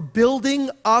is for building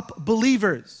up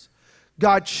believers.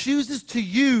 God chooses to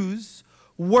use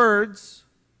words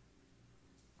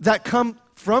that come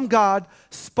from God,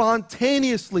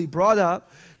 spontaneously brought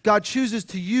up. God chooses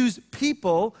to use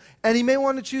people, and he may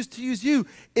want to choose to use you.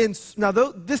 Now,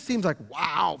 this seems like,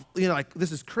 wow, like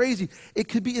this is crazy. It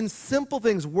could be in simple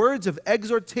things, words of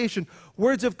exhortation,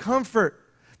 words of comfort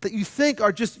that you think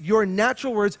are just your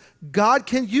natural words. God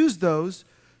can use those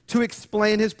to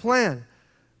explain his plan.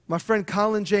 My friend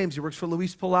Colin James, he works for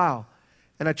Luis Palau,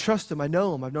 and I trust him. I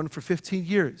know him. I've known him for 15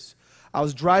 years. I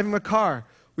was driving my car.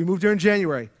 We moved here in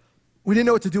January. We didn't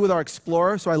know what to do with our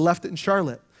Explorer, so I left it in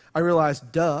Charlotte. I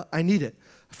realized, I need it.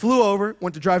 I flew over,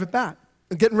 went to drive it back.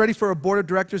 I'm getting ready for a board of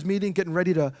directors meeting, getting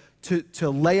ready to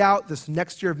lay out this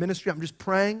next year of ministry. I'm just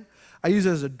praying. I use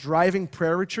it as a driving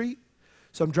prayer retreat.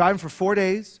 So I'm driving for 4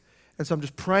 days, and so I'm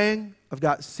just praying. I've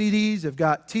got CDs, I've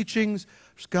got teachings.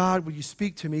 Just, God, will you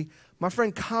speak to me? My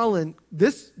friend Colin,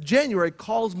 this January,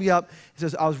 calls me up. He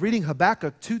says, I was reading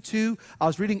Habakkuk 2:2. I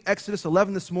was reading Exodus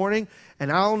 11 this morning,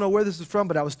 and I don't know where this is from,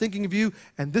 but I was thinking of you,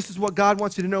 and this is what God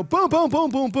wants you to know. Boom, boom, boom,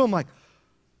 boom, boom. I'm like,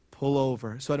 pull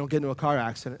over so I don't get into a car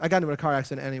accident. I got into a car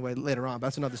accident anyway later on, but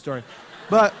that's another story.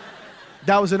 But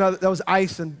that was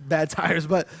ice and bad tires.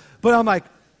 But I'm like,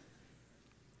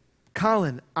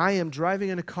 Colin, I am driving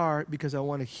in a car because I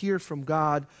want to hear from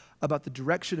God about the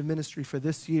direction of ministry for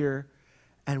this year.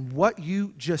 And what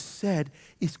you just said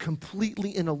is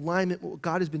completely in alignment with what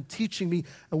God has been teaching me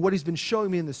and what he's been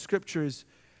showing me in the scriptures.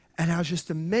 And I was just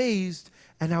amazed,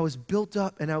 and I was built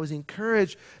up, and I was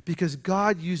encouraged because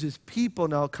God uses people.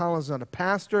 Now, Colin's not a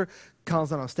pastor.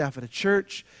 Colin's not on staff at a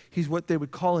church. He's what they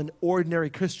would call an ordinary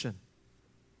Christian,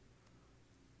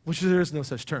 which there is no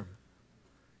such term.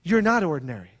 You're not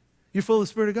ordinary. You're full of the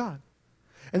Spirit of God.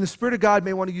 And the Spirit of God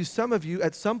may want to use some of you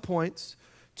at some points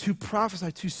to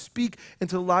prophesy, to speak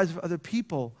into the lives of other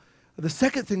people. The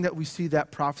second thing that we see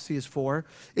that prophecy is for,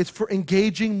 it's for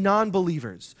engaging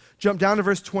non-believers. Jump down to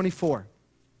verse 24.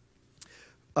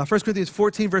 1 Corinthians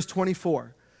 14, verse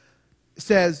 24. It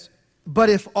says, but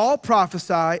if all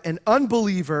prophesy, an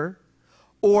unbeliever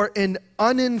or an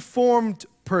uninformed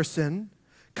person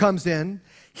comes in,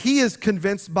 he is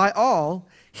convinced by all,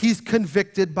 he's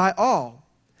convicted by all.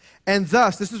 And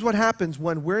thus, this is what happens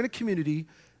when we're in a community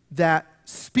that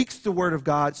speaks the word of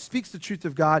God, speaks the truth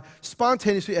of God,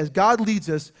 spontaneously as God leads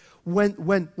us.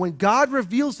 When God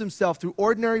reveals himself through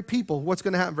ordinary people, what's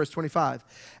going to happen? Verse 25.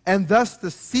 And thus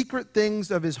the secret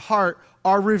things of his heart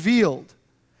are revealed.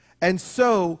 And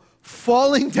so,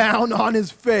 falling down on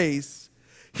his face,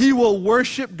 he will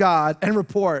worship God and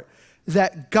report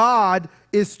that God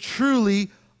is truly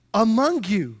among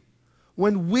you.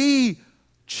 When we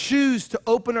choose to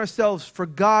open ourselves for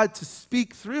God to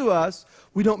speak through us,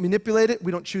 we don't manipulate it,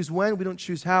 we don't choose when, we don't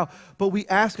choose how, but we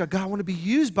ask God, God, I want to be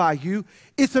used by you.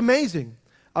 It's amazing.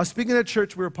 I was speaking at a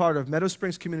church we were part of, Meadow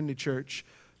Springs Community Church,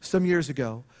 some years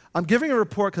ago. I'm giving a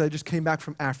report because I just came back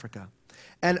from Africa.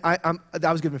 And I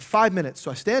was given 5 minutes,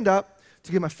 so I stand up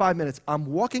to give my 5 minutes. I'm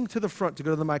walking to the front to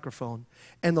go to the microphone,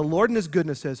 and the Lord in his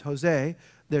goodness says, Jose,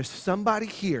 there's somebody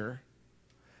here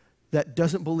that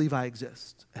doesn't believe I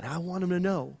exist, and I want him to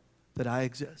know that I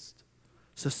exist.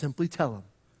 So simply tell him,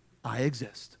 I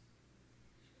exist.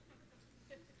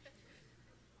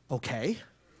 Okay.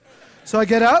 So I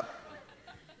get up.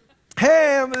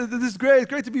 Hey, this is great. It's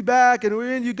great to be back, and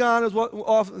we're in Uganda.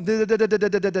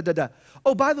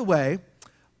 Oh, by the way,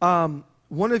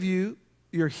 one of you,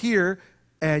 you're here,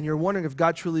 and you're wondering if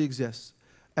God truly exists.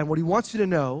 And what he wants you to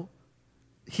know,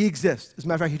 he exists. As a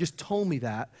matter of fact, he just told me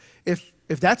that.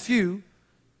 If that's you,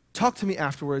 talk to me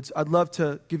afterwards. I'd love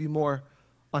to give you more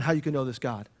on how you can know this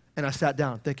God. And I sat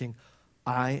down thinking,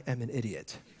 I am an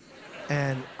idiot.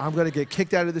 And I'm going to get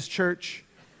kicked out of this church.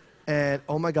 And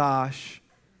oh my gosh,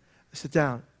 I sit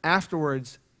down.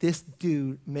 Afterwards, this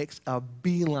dude makes a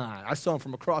beeline. I saw him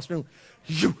from across the room.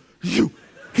 You.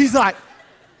 He's like,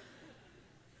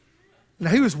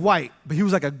 now he was white, but he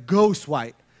was like a ghost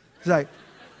white. He's like,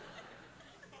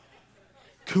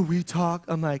 could we talk?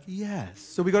 I'm like, yes.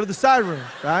 So we go to the side room,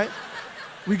 right?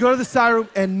 We go to the side room,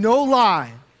 and no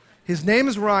lie, his name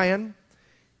is Ryan.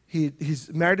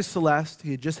 He's married to Celeste.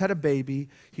 He had just had a baby.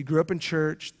 He grew up in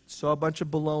church, saw a bunch of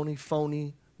baloney,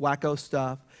 phony, wacko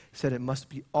stuff. He said it must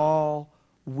be all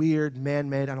weird,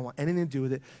 man-made. I don't want anything to do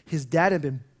with it. His dad had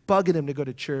been bugging him to go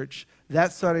to church.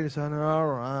 That Sunday, he said, all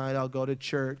right, I'll go to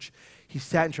church. He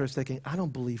sat in church thinking, I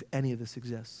don't believe any of this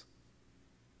exists.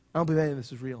 I don't believe any of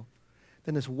this is real.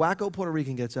 Then this wacko Puerto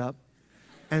Rican gets up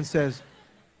and says,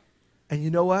 and you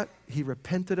know what? He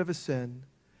repented of his sin.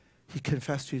 He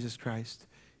confessed Jesus Christ.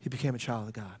 He became a child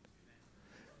of God.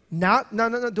 No,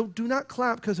 do not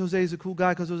clap because Jose is a cool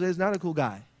guy, because Jose is not a cool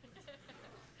guy.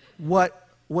 What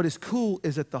is cool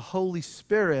is that the Holy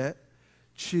Spirit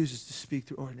chooses to speak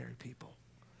through ordinary people.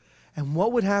 And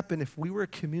what would happen if we were a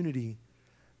community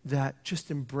that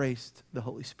just embraced the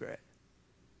Holy Spirit?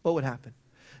 What would happen?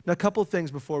 Now, a couple of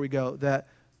things before we go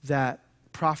that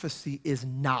prophecy is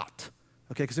not.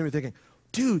 Okay, because then we're thinking,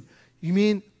 dude, you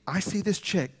mean I see this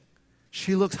chick,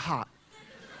 she looks hot.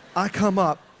 I come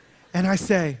up and I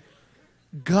say,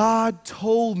 God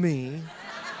told me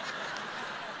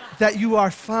that you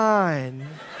are fine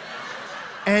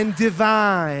and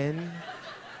divine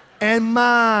and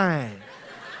mine.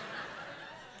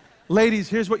 Ladies,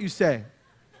 here's what you say.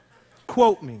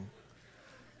 Quote me.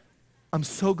 I'm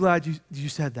so glad you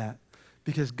said that,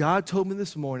 because God told me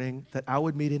this morning that I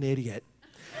would meet an idiot.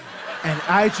 And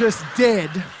I just did.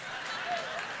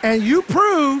 And you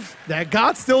proved that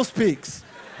God still speaks.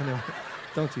 Anyway,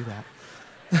 don't do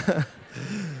that.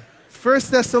 1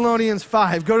 Thessalonians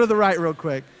 5. Go to the right real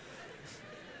quick.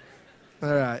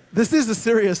 All right. This is a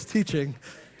serious teaching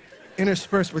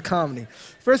interspersed with comedy.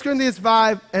 1 Corinthians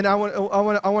 5, and I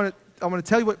want to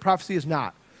tell you what prophecy is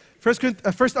not. 1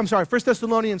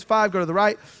 Thessalonians 5, go to the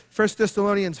right. 1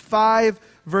 Thessalonians 5,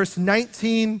 verse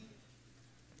 19.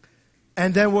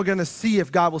 And then we're going to see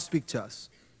if God will speak to us.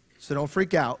 So don't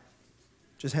freak out.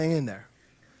 Just hang in there.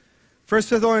 1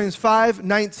 Thessalonians 5,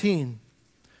 19.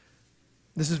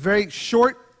 This is very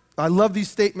short. I love these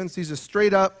statements. These are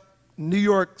straight up New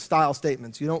York style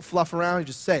statements. You don't fluff around, you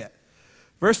just say it.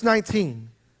 Verse 19.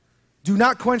 Do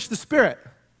not quench the spirit.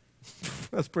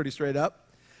 That's pretty straight up.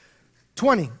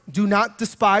 20. Do not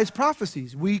despise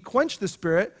prophecies. We quench the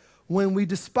spirit when we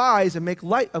despise and make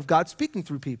light of God speaking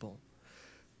through people.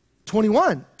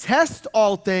 21. Test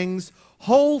all things,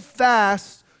 hold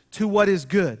fast to what is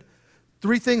good.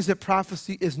 3 things that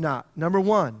prophecy is not. Number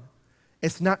 1,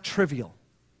 it's not trivial.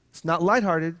 It's not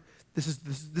lighthearted. This is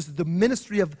the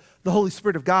ministry of the Holy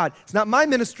Spirit of God. It's not my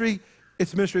ministry,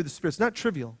 it's the ministry of the Spirit. It's not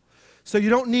trivial. So you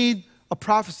don't need a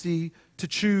prophecy to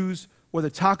choose whether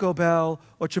Taco Bell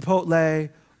or Chipotle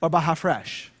or Baja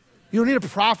Fresh. You don't need a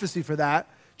prophecy for that.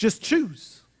 Just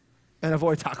choose and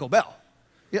avoid Taco Bell.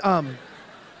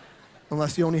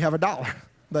 Unless you only have $1.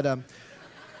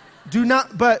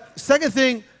 But second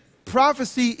thing,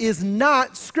 prophecy is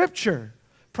not Scripture.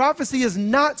 Prophecy is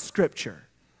not Scripture.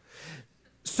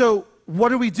 So what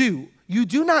do? You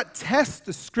do not test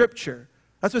the Scripture.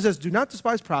 That's what it says, do not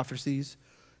despise prophecies.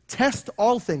 Test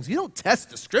all things. You don't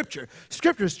test the Scripture.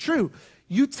 Scripture is true.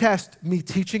 You test me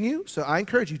teaching you. So I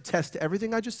encourage you, test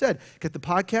everything I just said. Get the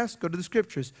podcast, go to the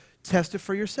Scriptures. Test it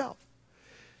for yourself.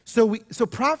 So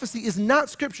prophecy is not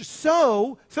Scripture.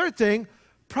 So, third thing,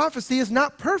 prophecy is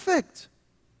not perfect.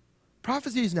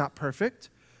 Prophecy is not perfect.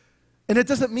 And it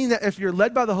doesn't mean that if you're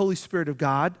led by the Holy Spirit of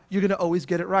God, you're going to always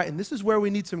get it right. And this is where we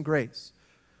need some grace.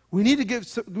 We need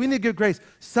to give grace.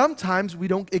 Sometimes we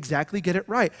don't exactly get it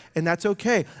right, and that's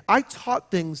okay. I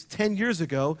taught things 10 years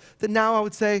ago that now I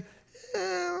would say,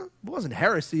 it wasn't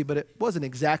heresy, but it wasn't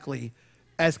exactly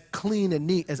as clean and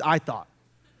neat as I thought.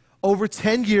 Over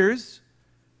 10 years,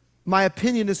 my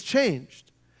opinion has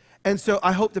changed. And so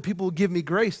I hope that people will give me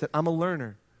grace that I'm a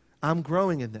learner. I'm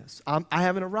growing in this. I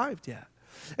haven't arrived yet.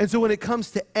 And so when it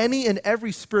comes to any and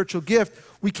every spiritual gift,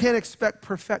 we can't expect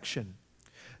perfection.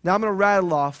 Now I'm going to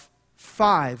rattle off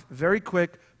 5 very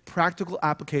quick practical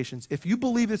applications. If you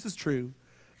believe this is true,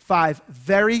 5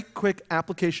 very quick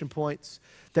application points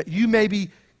that you maybe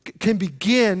can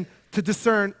begin to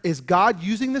discern, is God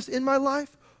using this in my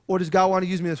life, or does God want to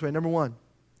use me this way? Number 1,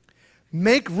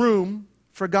 make room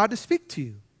for God to speak to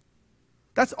you.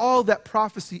 That's all that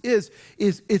prophecy is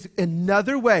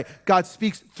another way. God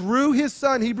speaks through his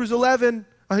Son, Hebrews 1,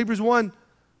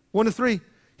 1-3.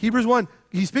 Hebrews 1,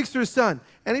 he speaks through his Son.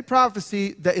 Any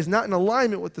prophecy that is not in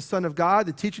alignment with the Son of God,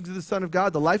 the teachings of the Son of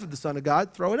God, the life of the Son of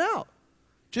God, throw it out.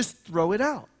 Just throw it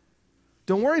out.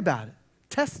 Don't worry about it.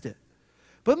 Test it.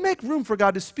 But make room for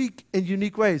God to speak in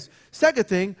unique ways. Second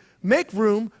thing, make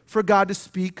room for God to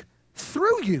speak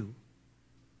through you.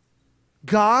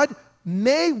 God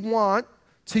may want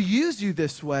to use you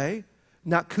this way,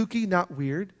 not kooky, not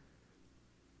weird,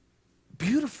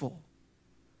 beautiful.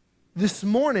 This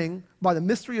morning, by the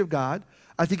mystery of God,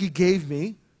 I think he gave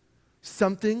me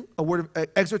something, a word of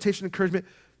exhortation, encouragement,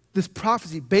 this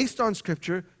prophecy based on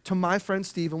Scripture to my friend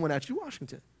Steve in Wenatchee,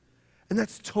 Washington. And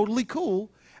that's totally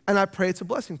cool, and I pray it's a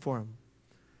blessing for him.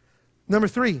 Number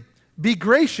 3, be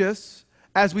gracious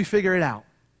as we figure it out.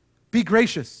 Be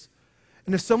gracious.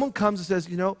 And if someone comes and says,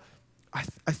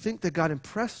 I think that God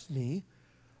impressed me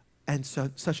and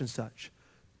such and such,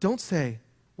 don't say,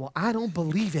 well, I don't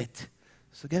believe it,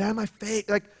 so get out of my face.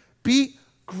 Like, be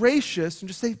gracious and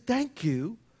just say thank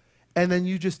you, and then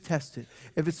you just test it.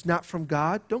 If it's not from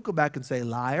God, don't go back and say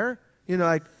liar.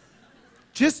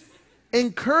 Just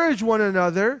encourage one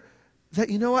another that,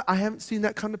 I haven't seen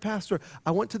that come to pass, or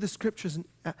I went to the scriptures and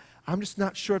I'm just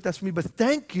not sure if that's for me, but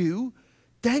thank you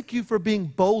for being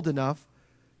bold enough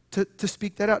to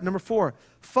speak that out. Number 4,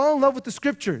 fall in love with the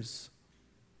scriptures.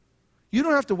 You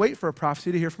don't have to wait for a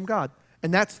prophecy to hear from God,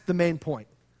 and that's the main point.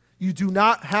 You do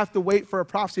not have to wait for a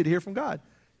prophecy to hear from God.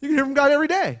 You can hear from God every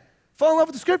day. Fall in love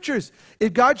with the scriptures.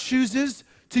 If God chooses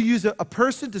to use a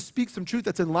person to speak some truth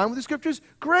that's in line with the scriptures,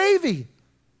 gravy.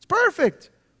 It's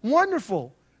perfect,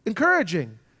 wonderful,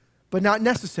 encouraging, but not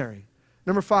necessary.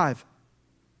 Number 5,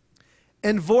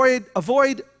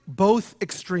 avoid both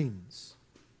extremes.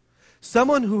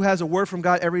 Someone who has a word from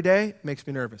God every day makes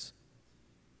me nervous.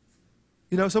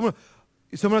 Someone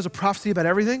has a prophecy about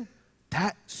everything,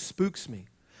 that spooks me.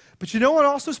 But you know what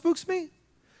also spooks me?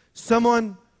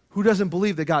 Someone who doesn't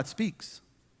believe that God speaks.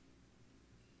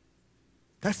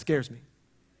 That scares me.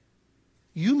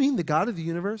 You mean the God of the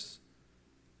universe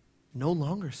no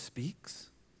longer speaks?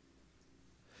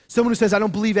 Someone who says, I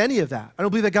don't believe any of that. I don't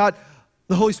believe that God,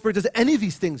 the Holy Spirit, does any of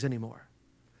these things anymore.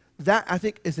 That, I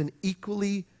think, is an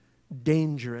equally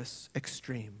dangerous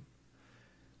extreme.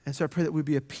 And so I pray that we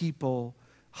be a people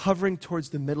hovering towards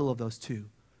the middle of those two,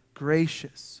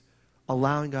 gracious,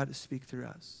 allowing God to speak through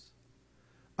us.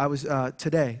 I was,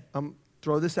 today,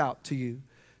 throw this out to you.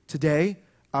 Today,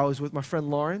 I was with my friend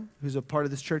Lauren, who's a part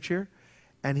of this church here,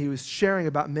 and he was sharing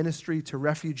about ministry to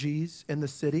refugees in the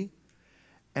city,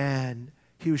 and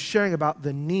he was sharing about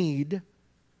the need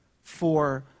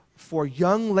for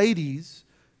young ladies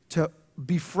to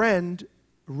befriend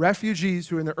refugees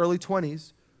who are in their early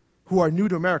 20s, who are new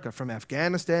to America, from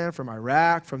Afghanistan, from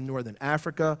Iraq, from Northern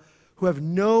Africa, who have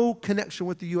no connection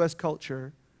with the U.S.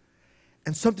 culture.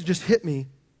 And something just hit me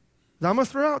that I'm going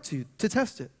to throw out to you to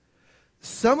test it.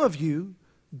 Some of you,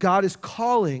 God is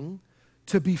calling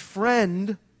to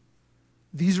befriend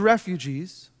these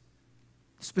refugees,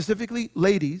 specifically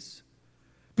ladies,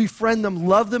 befriend them,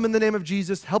 love them in the name of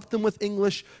Jesus, help them with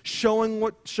English, show them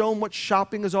what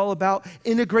shopping is all about,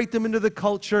 integrate them into the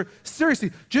culture.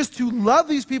 Seriously, just to love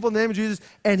these people in the name of Jesus.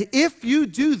 And if you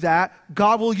do that,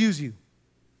 God will use you.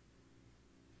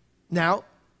 Now,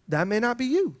 that may not be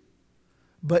you.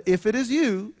 But if it is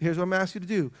you, here's what I'm going to ask you to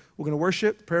do. We're going to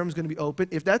worship. The prayer room is going to be open.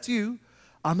 If that's you,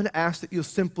 I'm going to ask that you'll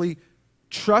simply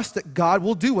trust that God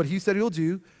will do what he said he'll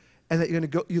do, and that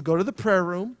you'll go to the prayer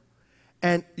room,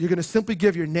 and you're going to simply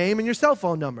give your name and your cell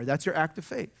phone number. That's your act of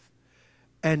faith.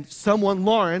 And someone,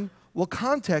 Lauren, will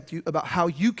contact you about how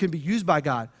you can be used by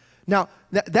God. Now,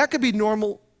 that could be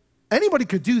normal. Anybody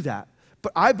could do that.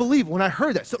 But I believe when I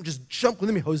heard that, something just jumped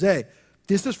within me. Jose,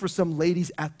 this is for some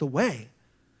ladies at the way.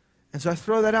 And so I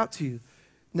throw that out to you.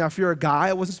 Now, if you're a guy,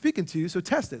 I wasn't speaking to you, so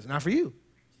test it. It's not for you.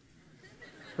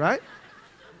 Right?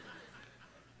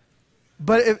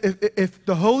 But if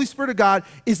the Holy Spirit of God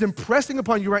is impressing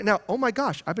upon you right now, oh my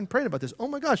gosh, I've been praying about this. Oh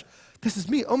my gosh, this is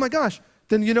me. Oh my gosh.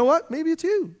 Then you know what? Maybe it's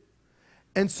you.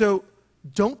 And so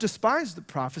don't despise the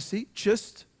prophecy.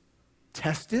 Just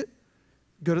test it.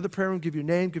 Go to the prayer room, give your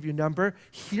name, give your number,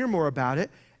 hear more about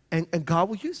it, and God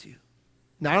will use you.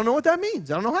 Now, I don't know what that means.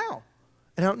 I don't know how.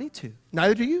 And I don't need to.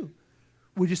 Neither do you.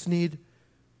 We just need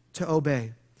to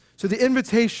obey. So the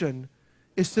invitation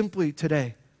is simply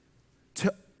today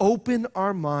to open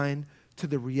our mind to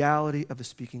the reality of the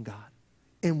speaking God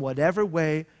in whatever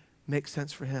way makes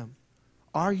sense for him.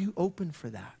 Are you open for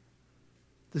that?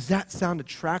 Does that sound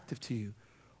attractive to you?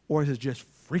 Or is it just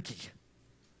freaky?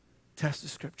 Test the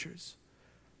scriptures.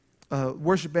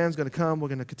 Worship band's going to come. We're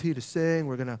going to continue to sing.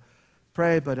 We're going to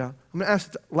pray. But I'm going to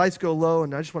ask that the lights go low,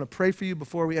 and I just want to pray for you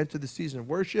before we enter the season of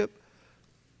worship.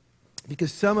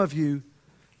 Because some of you,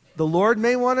 the Lord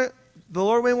may want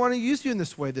to use you in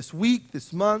this way, this week,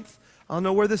 this month. I don't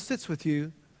know where this sits with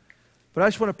you. But I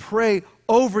just want to pray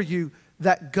over you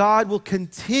that God will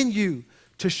continue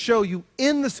to show you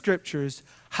in the scriptures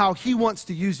how he wants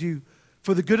to use you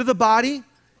for the good of the body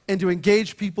and to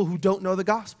engage people who don't know the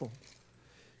gospel.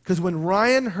 Because when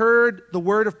Ryan heard the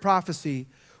word of prophecy,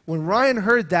 when Ryan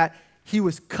heard that, he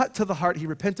was cut to the heart. He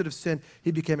repented of sin.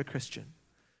 He became a Christian.